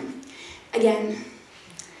classroom. Again,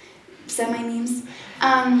 semi-memes.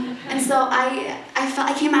 And so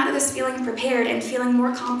I came out of this feeling prepared and feeling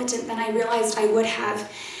more competent than I realized I would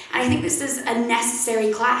have. And I think this is a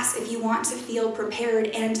necessary class if you want to feel prepared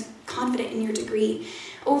and confident in your degree.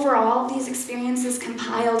 Overall, these experiences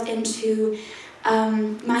compiled into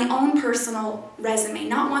my own personal resume,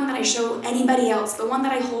 not one that I show anybody else, but one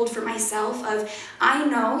that I hold for myself of, I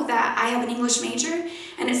know that I have an English major,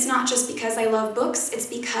 and it's not just because I love books, it's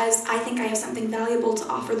because I think I have something valuable to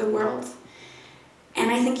offer the world.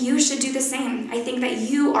 And I think you should do the same. I think that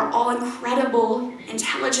you are all incredible,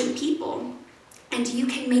 intelligent people. and you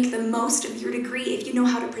can make the most of your degree if you know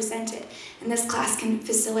how to present it. And this class can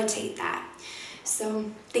facilitate that.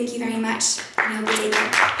 So thank you very much, and I hope you take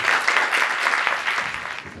care.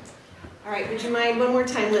 All right, would you mind one more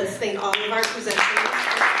time? Let's thank all of our presenters.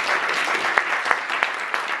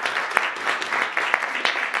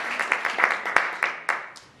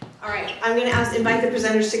 All right, I'm going to invite the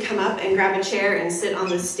presenters to come up and grab a chair and sit on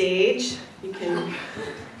the stage. You can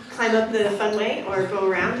climb up the fun way or go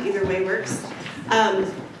around, either way works.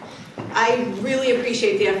 I really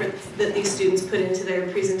appreciate the effort that these students put into their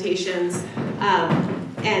presentations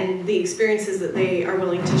and the experiences that they are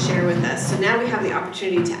willing to share with us. So now we have the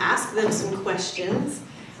opportunity to ask them some questions.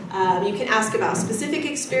 You can ask about specific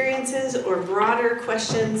experiences or broader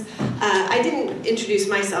questions. I didn't introduce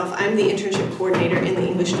myself. I'm the internship coordinator in the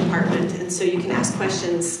English department, and so you can ask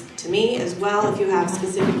questions to me as well if you have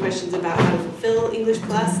specific questions about how to fulfill English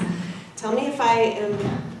Plus. Tell me if I am...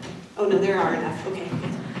 Oh no, there are enough. Okay.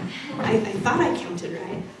 I thought I counted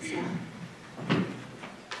right. So.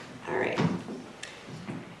 All right.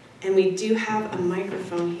 And we do have a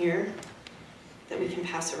microphone here that we can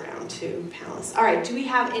pass around to panelists. All right, do we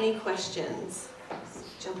have any questions? Let's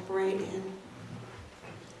jump right in.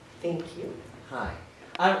 Thank you. Hi.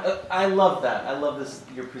 I love that. I love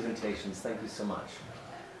your presentations. Thank you so much.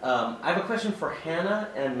 I have a question for Hannah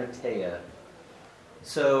and Mattea.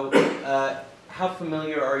 So, how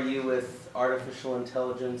familiar are you with artificial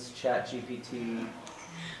intelligence, ChatGPT?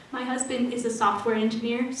 My husband is a software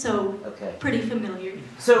engineer, so pretty familiar.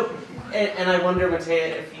 So, and I wonder,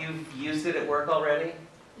 Mattea, if you've used it at work already?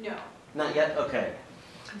 No. Not yet? Okay.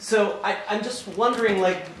 So I'm just wondering,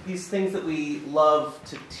 like, these things that we love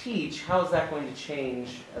to teach, how is that going to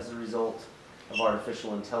change as a result of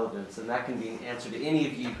artificial intelligence? And that can be an answer to any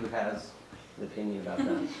of you who has an opinion about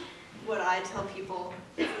that. What I tell people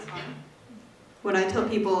is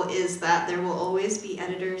that there will always be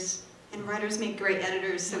editors, and writers make great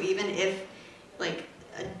editors, so even if like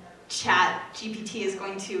a chat GPT is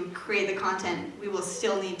going to create the content, we will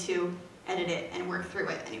still need to edit it and work through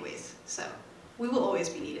it anyways. So we will always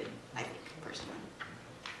be needed, I think, personally.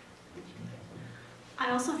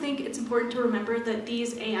 I also think it's important to remember that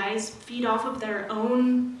these AIs feed off of their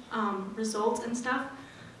own results and stuff.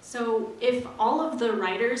 So if all of the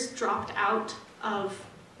writers dropped out of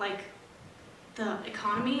like the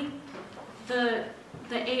economy, the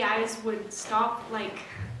AIs would stop like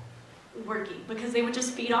working because they would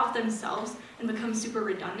just feed off themselves and become super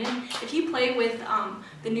redundant. If you play with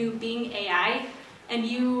the new Bing AI and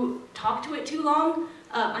you talk to it too long,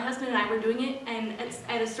 my husband and I were doing it, and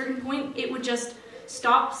at a certain point it would just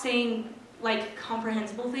stop saying like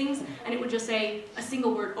comprehensible things, and it would just say a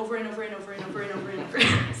single word over and over and over and over and over and over.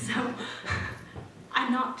 So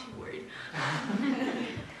I'm not too worried.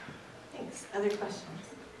 Thanks. Other questions?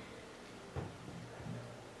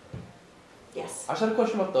 Yes. I just had a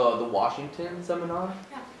question about the Washington seminar,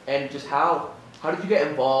 and just how did you get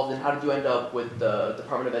involved, and how did you end up with the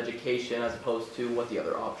Department of Education as opposed to what the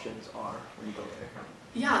other options are when you go there?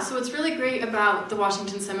 Yeah, so what's really great about the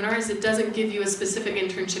Washington seminar is it doesn't give you a specific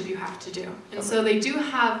internship you have to do. And so they do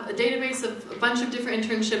have a database of a bunch of different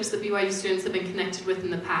internships that BYU students have been connected with in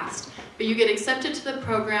the past. But you get accepted to the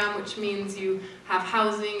program, which means you have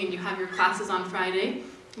housing and you have your classes on Friday,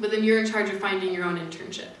 but then you're in charge of finding your own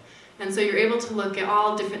internship. And so you're able to look at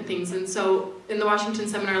all different things. And so in the Washington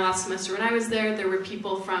seminar last semester when I was there were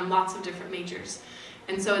people from lots of different majors.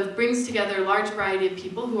 And so it brings together a large variety of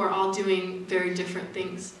people who are all doing very different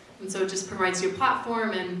things. And so it just provides you a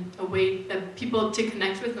platform and a way of people to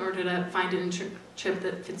connect with in order to find an internship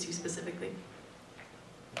that fits you specifically.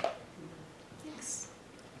 Thanks.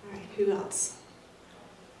 All right, who else?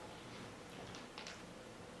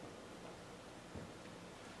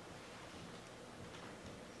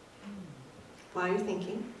 While you're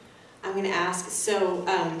thinking, I'm going to ask, so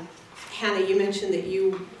Hannah, you mentioned that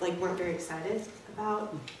you weren't very excited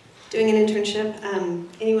about doing an internship.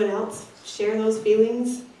 Anyone else share those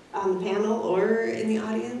feelings on the panel or in the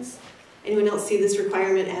audience? Anyone else see this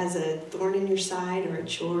requirement as a thorn in your side or a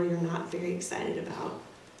chore you're not very excited about?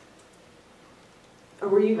 Or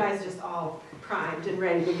were you guys just all primed and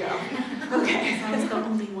ready to go? Okay. I was the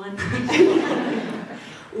only one.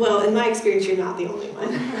 Well, in my experience, you're not the only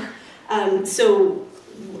one.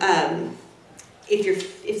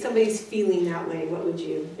 If somebody's feeling that way, what would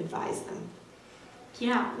you advise them?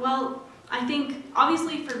 Yeah, well, I think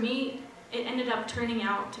obviously for me, it ended up turning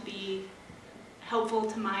out to be helpful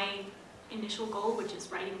to my initial goal, which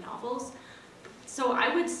is writing novels. So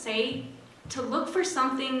I would say to look for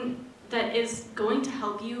something that is going to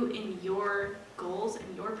help you in your goals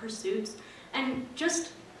and your pursuits, and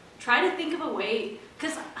just try to think of a way,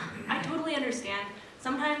 because I totally understand.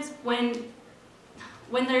 Sometimes when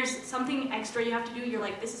there's something extra you have to do, you're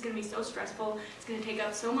like, this is going to be so stressful, it's going to take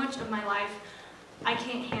up so much of my life, I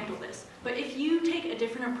can't handle this. But if you take a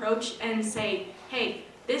different approach and say, hey,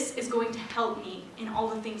 this is going to help me in all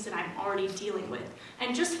the things that I'm already dealing with,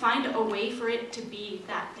 and just find a way for it to be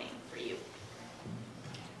that thing for you.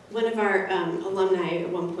 One of our alumni at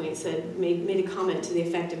one point made a comment to the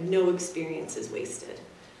effect of no experience is wasted.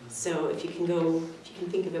 So if you can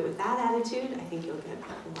think of it with that attitude, I think you'll get a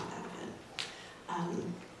lot out of it.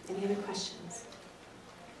 Any other questions?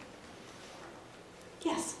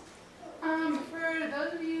 Yes? For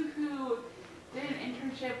those of you who did an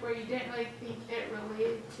internship where you didn't really think it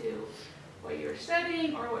related to what you were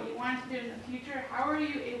studying or what you wanted to do in the future, how are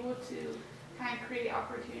you able to kind of create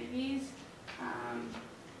opportunities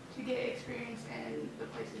to get experience in the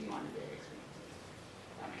places you want to get experience in?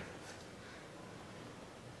 That makes sense.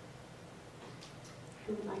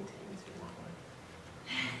 Who would like to answer that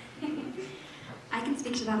one? I can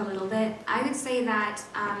speak to that a little bit. I would say that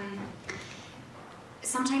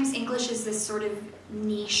sometimes English is this sort of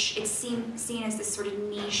niche, it's seen as this sort of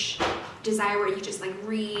niche desire where you just like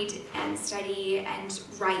read and study and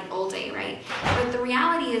write all day, right? But the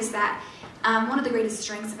reality is that one of the greatest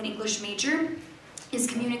strengths of an English major is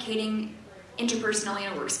communicating interpersonally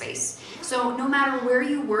in a workspace. So no matter where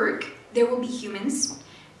you work, there will be humans,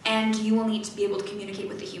 and you will need to be able to communicate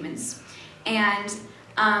with the humans. And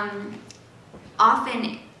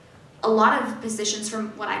often, a lot of positions, from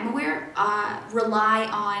what I'm aware, rely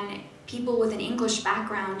on people with an English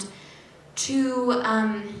background to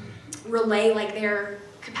relay like their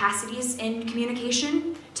capacities in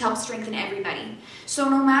communication to help strengthen everybody. So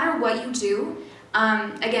no matter what you do,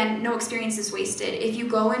 again, no experience is wasted. If you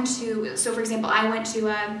go into, so for example, I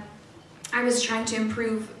was trying to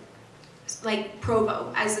improve like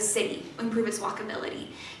Provo as a city, improve its walkability.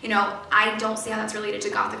 You know, I don't see how that's related to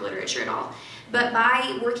Gothic literature at all. But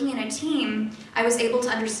by working in a team, I was able to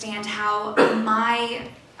understand how my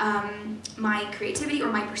creativity or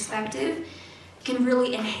my perspective can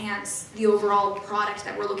really enhance the overall product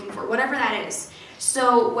that we're looking for, whatever that is.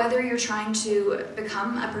 So whether you're trying to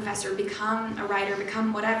become a professor, become a writer,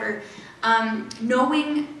 become whatever,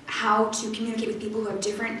 knowing how to communicate with people who have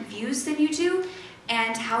different views than you do,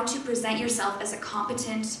 and how to present yourself as a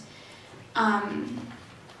competent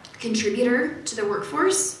contributor to the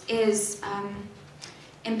workforce is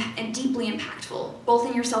deeply impactful, both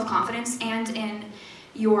in your self-confidence and in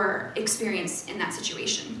your experience in that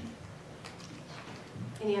situation.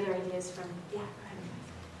 Any other ideas from, yeah, go ahead.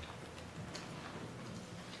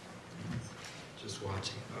 Just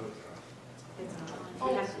watching. It's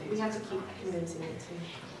on. We have to keep convincing it too.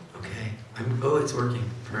 Okay. Oh, it's working.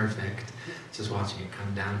 Perfect. Just watching it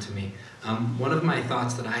come down to me. One of my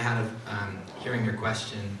thoughts that I had of hearing your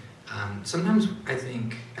question, sometimes I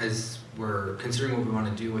think as we're considering what we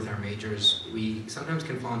want to do with our majors, we sometimes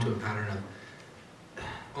can fall into a pattern of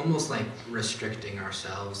almost like restricting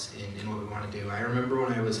ourselves in what we want to do. I remember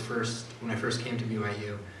when I first came to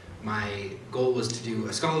BYU, my goal was to do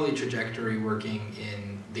a scholarly trajectory working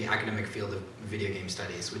in the academic field of video game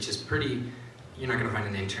studies, which is pretty, you're not going to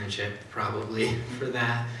find an internship probably for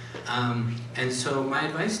that. And so my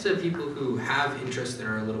advice to people who have interests that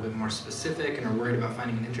are a little bit more specific and are worried about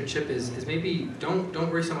finding an internship is maybe don't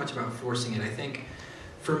worry so much about forcing it. I think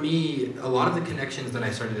for me, a lot of the connections that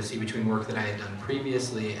I started to see between work that I had done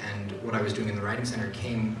previously and what I was doing in the Writing Center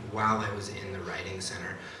came while I was in the Writing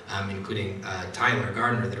Center, including Tyler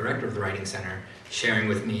Gardner, the director of the Writing Center, sharing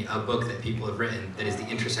with me a book that people have written that is the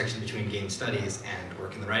intersection between game studies and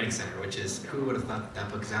work in the Writing Center, which is, who would have thought that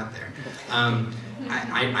book is out there?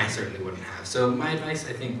 I certainly wouldn't have. So my advice,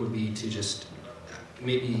 I think, would be to just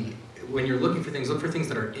maybe, when you're looking for things, look for things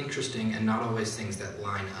that are interesting and not always things that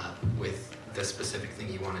line up with the specific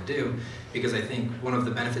thing you want to do, because I think one of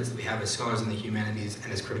the benefits that we have as scholars in the humanities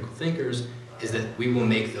and as critical thinkers is that we will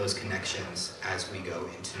make those connections as we go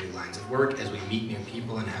into new lines of work, as we meet new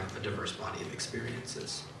people and have a diverse body of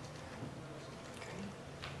experiences.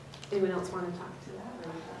 Great. Anyone else want to talk to that?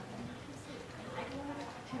 Or? I don't want to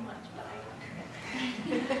talk too much, but I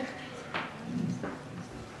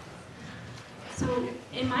So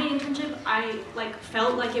in my internship, I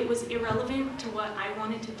felt like it was irrelevant to what I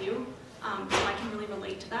wanted to do. So I can really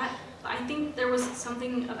relate to that. But I think there was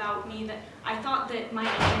something about me that I thought that my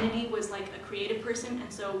identity was like a creative person,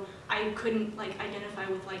 and so I couldn't identify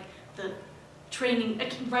with the training,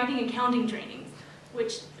 writing accounting trainings,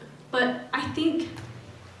 but I think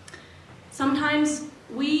sometimes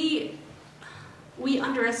we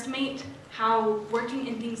underestimate how working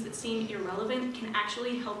in things that seem irrelevant can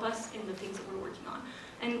actually help us in the things that we're working on.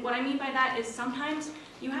 And what I mean by that is sometimes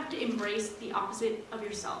you have to embrace the opposite of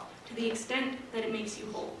yourself to the extent that it makes you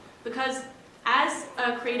whole. Because as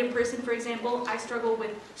a creative person, for example, I struggle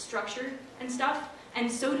with structure and stuff, and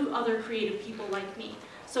so do other creative people like me.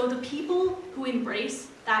 So the people who embrace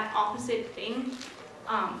that opposite thing,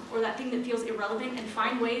 or that thing that feels irrelevant, and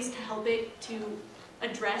find ways to help it to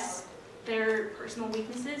address their personal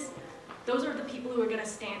weaknesses, those are the people who are going to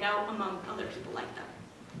stand out among other people like them.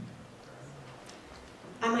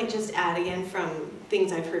 I might just add again from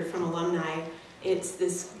things I've heard from alumni, it's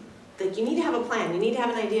this, like, you need to have a plan, you need to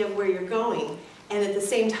have an idea of where you're going, and at the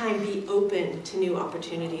same time be open to new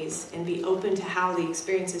opportunities and be open to how the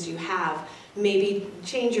experiences you have maybe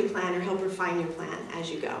change your plan or help refine your plan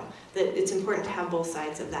as you go. That it's important to have both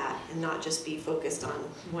sides of that and not just be focused on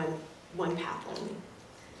one path only.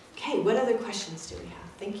 Okay, what other questions do we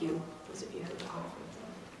have? Thank you, those of you who offered.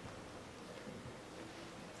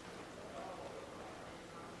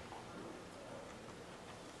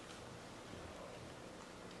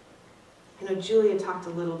 I know Julia talked a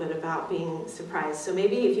little bit about being surprised, so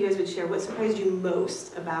maybe if you guys would share what surprised you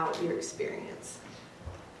most about your experience.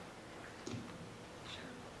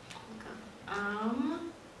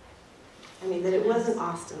 I mean, that it wasn't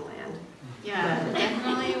Austin land. Yeah,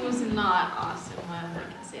 definitely it was not Austin land,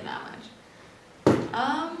 I can say that much.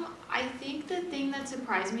 I think the thing that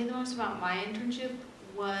surprised me the most about my internship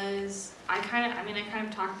was, I kind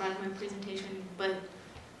of talked about it in my presentation, but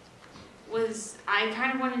I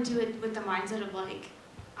kind of went into it with the mindset of like,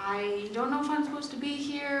 I don't know if I'm supposed to be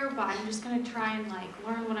here, but I'm just going to try and like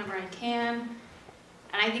learn whatever I can.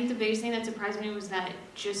 And I think the biggest thing that surprised me was that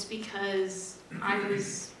just because I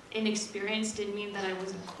was inexperienced didn't mean that I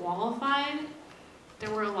wasn't qualified.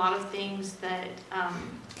 There were a lot of things that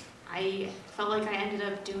I felt like I ended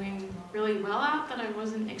up doing really well at that I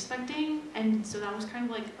wasn't expecting, and so that was kind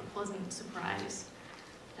of like a pleasant surprise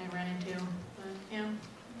that I ran into. But yeah.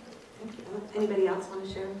 Thank you. Anybody else want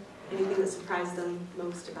to share anything that surprised them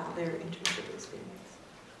most about their internship experience?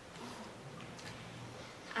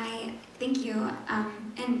 Thank you.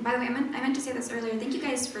 And by the way, I meant to say this earlier. Thank you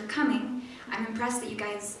guys for coming. I'm impressed that you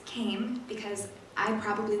guys came because I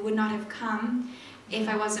probably would not have come if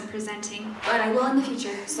I wasn't presenting, but I will in the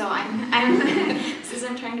future. So I'm this is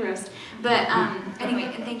I'm trying to roast. But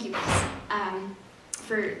anyway, and thank you guys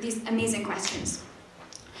for these amazing questions.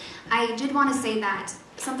 I did want to say that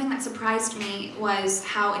something that surprised me was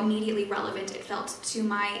how immediately relevant it felt to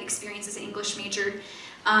my experience as an English major.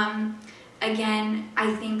 Again,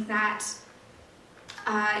 I think that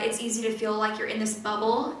it's easy to feel like you're in this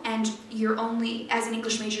bubble and you're only, as an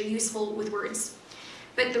English major, useful with words.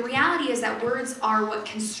 But the reality is that words are what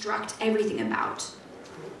construct everything about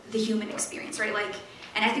the human experience, right?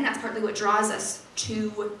 And I think that's partly what draws us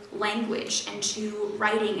to language and to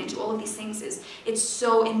writing and to all of these things is it's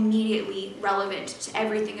so immediately relevant to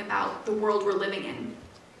everything about the world we're living in.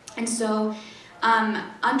 And so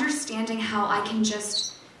understanding how I can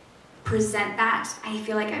just present that, I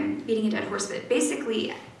feel like I'm beating a dead horse, but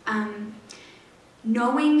basically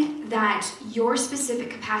knowing that your specific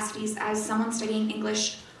capacities as someone studying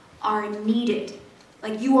English are needed,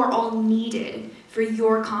 like you are all needed for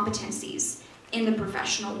your competencies in the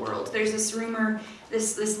professional world. There's this rumor,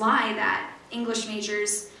 this lie that English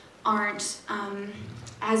majors aren't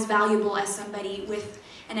as valuable as somebody with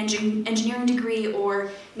an engineering degree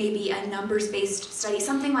or maybe a numbers-based study,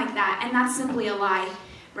 something like that, and that's simply a lie.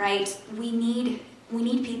 Right? We need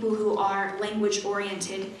people who are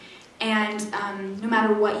language-oriented, and no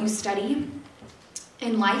matter what you study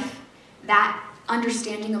in life, that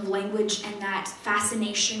understanding of language and that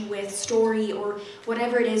fascination with story or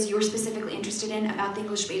whatever it is you're specifically interested in about the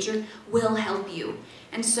English major will help you.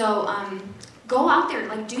 And so go out there,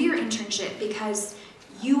 like do your internship because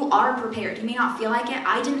you are prepared. You may not feel like it.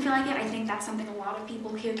 I didn't feel like it. I think that's something a lot of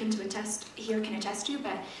people here can attest to,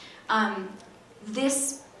 but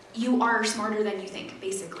you are smarter than you think,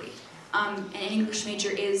 basically. And an English major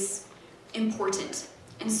is important.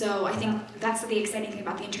 And so I think that's the exciting thing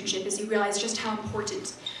about the internship is you realize just how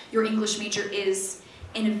important your English major is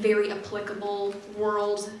in a very applicable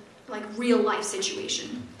world, like real life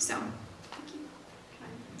situation. So, thank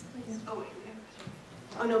you. Oh, wait.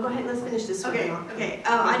 Oh no, go ahead, let's finish this one. Okay.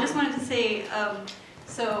 I just wanted to say,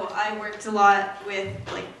 so I worked a lot with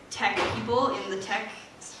like tech people in the tech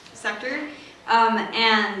sector.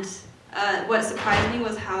 And what surprised me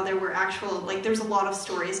was how there were there's a lot of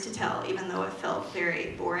stories to tell, even though it felt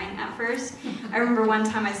very boring at first. I remember one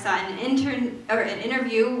time I sat in an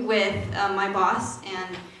interview with my boss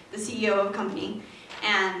and the CEO of a company,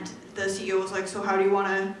 and the CEO was like, so how do you want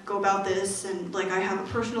to go about this? And like, I have a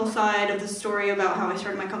personal side of the story about how I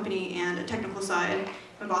started my company and a technical side.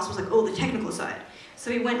 my boss was like, oh, the technical side.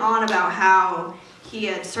 So he went on about how he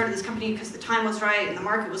had started this company because the time was right and the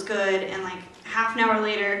market was good, and like half an hour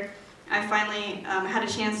later, I finally had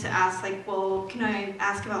a chance to ask, like, well, can I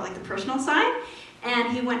ask about like the personal side?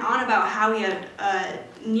 And he went on about how he had a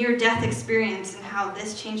near-death experience and how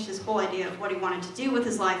this changed his whole idea of what he wanted to do with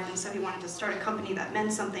his life, and so he wanted to start a company that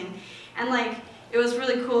meant something. And like, it was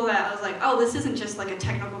really cool that I was like, oh, this isn't just like a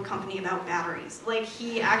technical company about batteries. Like,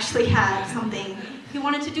 he actually had something he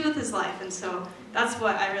wanted to do with his life, and so that's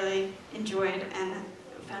what I really enjoyed and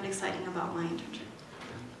found exciting about my internship.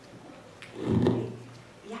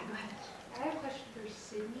 Yeah, go ahead. I have a question for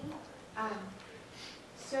Sydney.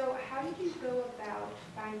 So how did you go about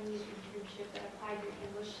finding an internship that applied your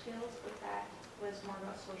English skills, but that was more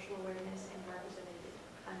about social awareness and represented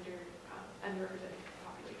underrepresented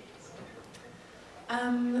populations?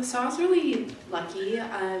 So I was really lucky.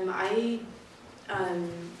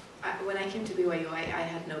 When I came to BYU, I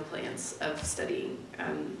had no plans of studying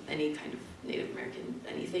any kind of Native American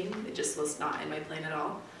anything. It just was not in my plan at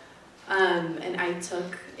all. And I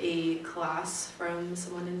took a class from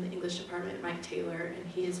someone in the English department, Mike Taylor, and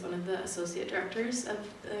he is one of the associate directors of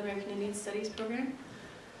the American Indian Studies program.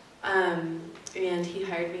 And he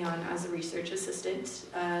hired me on as a research assistant,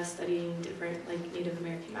 studying different like Native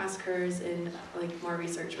American massacres and like more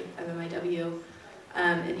research with MMIW.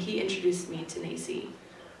 And he introduced me to NACI.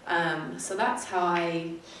 So that's how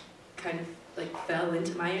I kind of like fell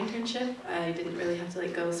into my internship. I didn't really have to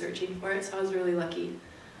like go searching for it, so I was really lucky.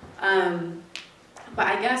 But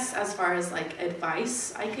I guess as far as like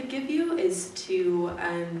advice I could give you is to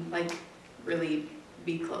like really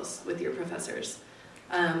be close with your professors.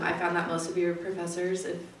 I found that most of your professors,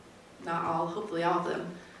 if not all, hopefully all of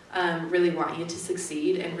them, really want you to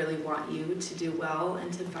succeed and really want you to do well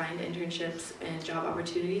and to find internships and job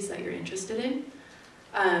opportunities that you're interested in.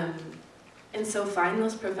 And so find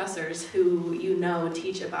those professors who you know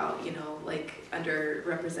teach about, you know, like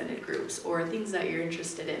underrepresented groups or things that you're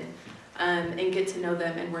interested in, and get to know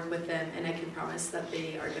them and work with them, and I can promise that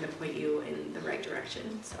they are going to point you in the right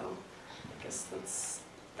direction. So I guess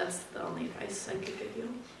that's the only advice I could give you.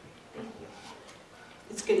 Thank you.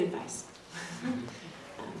 It's good advice.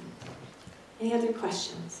 Any other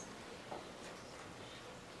questions?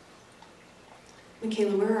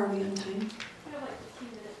 Michaela, where are we on time?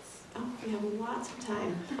 Oh, we have lots of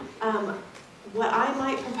time. What I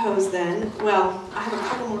might propose then, well, I have a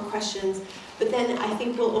couple more questions, but then I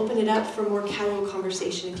think we'll open it up for more casual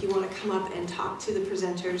conversation. If you want to come up and talk to the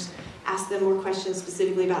presenters, ask them more questions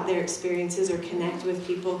specifically about their experiences or connect with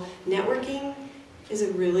people. Networking is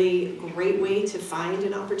a really great way to find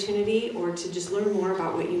an opportunity or to just learn more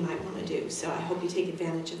about what you might want to do. So I hope you take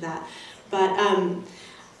advantage of that. But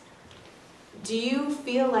do you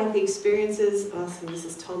feel like the experiences, oh, so this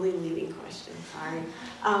is totally a leading question, sorry.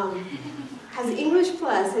 Has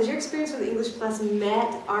your experience with English Plus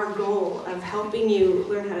met our goal of helping you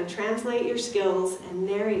learn how to translate your skills and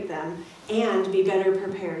narrate them and be better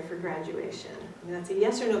prepared for graduation? I mean, that's a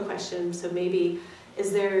yes or no question, so maybe,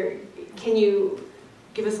 can you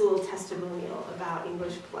give us a little testimonial about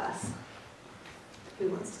English Plus? Who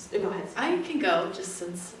wants to, go ahead. I can go, just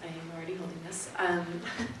since I am already holding this.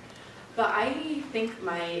 But I think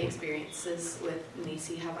my experiences with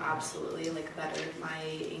NACI have absolutely like bettered my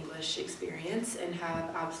English experience and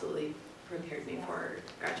have absolutely prepared me for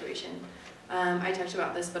graduation. I talked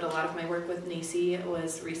about this, but a lot of my work with NACI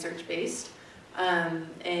was research-based.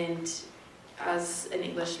 And as an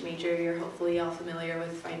English major, you're hopefully all familiar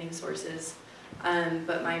with finding sources.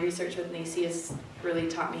 But my research with NACI has really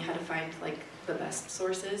taught me how to find like the best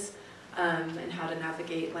sources. And how to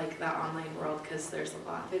navigate like that online world, because there's a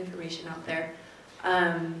lot of information out there.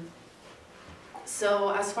 So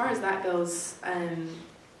as far as that goes,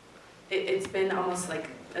 it's been almost like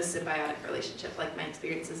a symbiotic relationship. Like my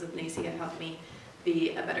experiences with NACI have helped me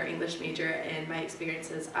be a better English major, and my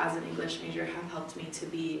experiences as an English major have helped me to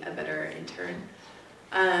be a better intern.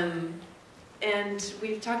 And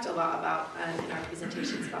we've talked a lot about in our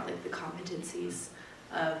presentations about like the competencies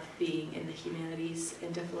of being in the humanities,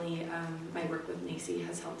 and definitely my work with NACI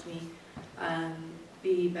has helped me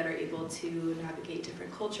be better able to navigate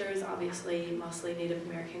different cultures, obviously mostly Native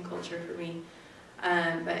American culture for me,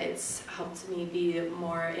 but it's helped me be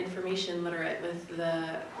more information literate with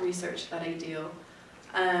the research that I do.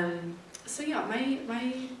 So yeah,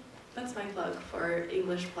 that's my plug for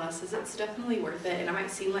English Plus, is it's definitely worth it, and it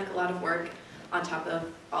might seem like a lot of work on top of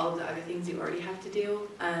all of the other things you already have to do.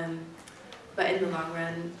 But in the long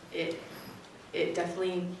run, it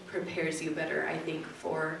definitely prepares you better, I think,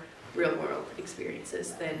 for real world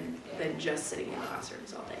experiences than just sitting in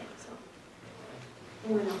classrooms all day. So.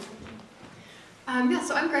 Anyone else? Yeah,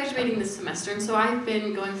 so I'm graduating this semester, and so I've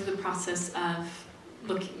been going through the process of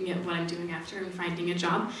looking at what I'm doing after and finding a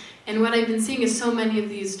job. And what I've been seeing is so many of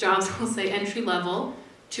these jobs will say entry level,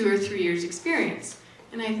 2 or 3 years experience.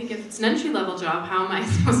 And I think if it's an entry level job, how am I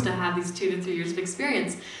supposed to have these 2 to 3 years of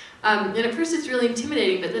experience? And at first it's really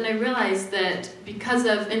intimidating, but then I realized that because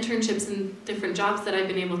of internships and different jobs that I've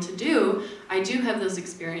been able to do, I do have those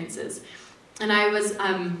experiences. And I was,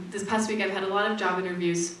 this past week I've had a lot of job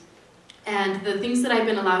interviews, and the things that I've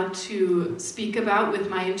been allowed to speak about with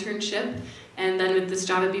my internship and then with this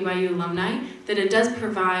job at BYU alumni, that it does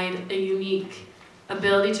provide a unique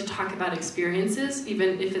ability to talk about experiences,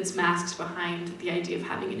 even if it's masked behind the idea of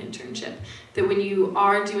having an internship. That when you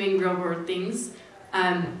are doing real world things,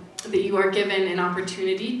 that you are given an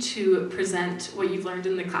opportunity to present what you've learned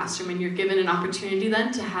in the classroom, and you're given an opportunity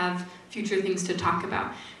then to have future things to talk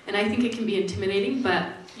about. And I think it can be intimidating, but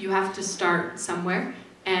you have to start somewhere.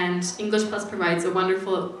 And English Plus provides a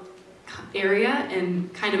wonderful area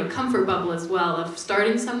and kind of a comfort bubble as well of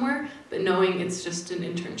starting somewhere, but knowing it's just an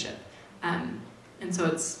internship. And so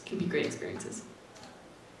it can be great experiences.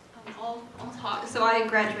 I'll talk. So I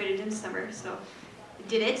graduated in December, so I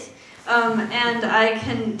did it. And I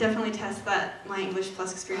can definitely attest that my English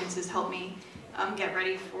Plus experiences helped me get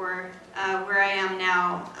ready for where I am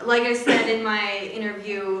now. Like I said in my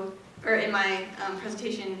interview, or in my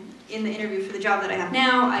presentation in the interview for the job that I have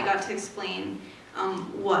now, I got to explain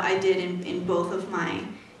what I did in both of my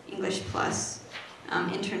English Plus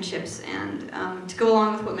internships. And to go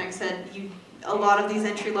along with what Meg said, a lot of these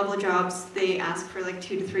entry-level jobs, they ask for like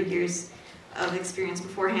 2 to 3 years of experience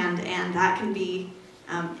beforehand, and that can be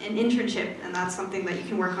an internship, and that's something that you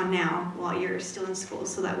can work on now while you're still in school,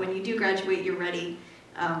 so that when you do graduate, you're ready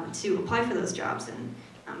to apply for those jobs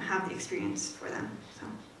and have the experience for them. So,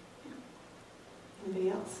 yeah. Anybody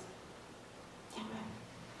else? Yeah,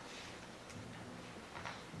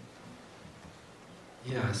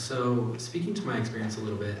 Yeah, so speaking to my experience a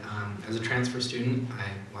little bit, as a transfer student,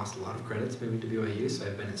 I lost a lot of credits moving to BYU, so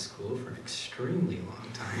I've been at school for an extremely long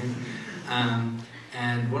time.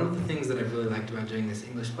 And one of the things that I've really liked about doing this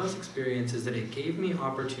English Plus experience is that it gave me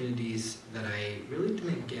opportunities that I really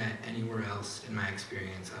didn't get anywhere else in my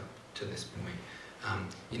experience up to this point.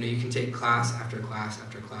 You know, you can take class after class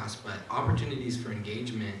after class, but opportunities for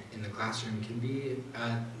engagement in the classroom can be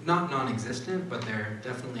not non-existent, but they're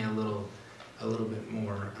definitely a little bit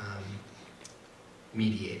more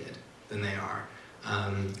mediated than they are.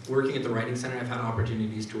 Working at the Writing Center, I've had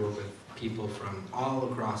opportunities to work with people from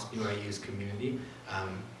all across BYU's community.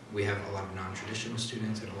 We have a lot of non-traditional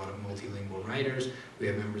students and a lot of multilingual writers. We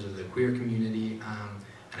have members of the queer community.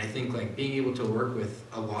 And I think like being able to work with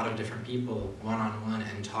a lot of different people one-on-one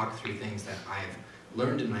and talk through things that I've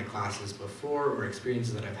learned in my classes before or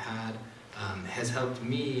experiences that I've had has helped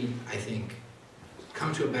me, I think,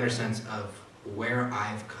 come to a better sense of where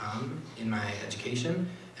I've come in my education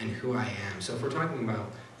and who I am. So if we're talking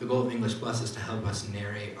about the goal of English Plus is to help us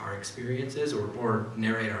narrate our experiences or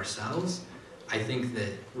narrate ourselves, I think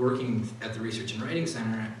that working at the Research and Writing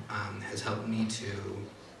Center has helped me to,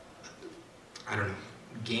 I don't know,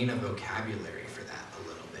 gain a vocabulary for that a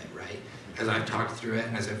little bit, right? As I've talked through it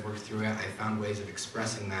and as I've worked through it, I found ways of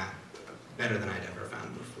expressing that better than I'd ever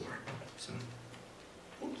found before. So,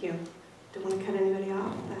 thank you. Don't want to cut anybody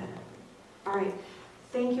off, but all right.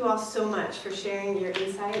 Thank you all so much for sharing your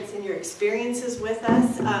insights and your experiences with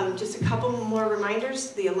us. Just a couple more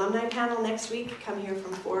reminders. The alumni panel next week, come here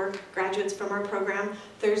from 4 graduates from our program,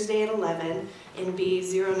 Thursday at 11 in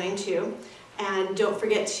B092. And don't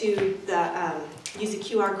forget to use a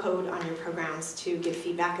QR code on your programs to give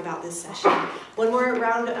feedback about this session. One more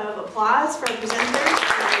round of applause for our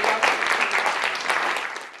presenters.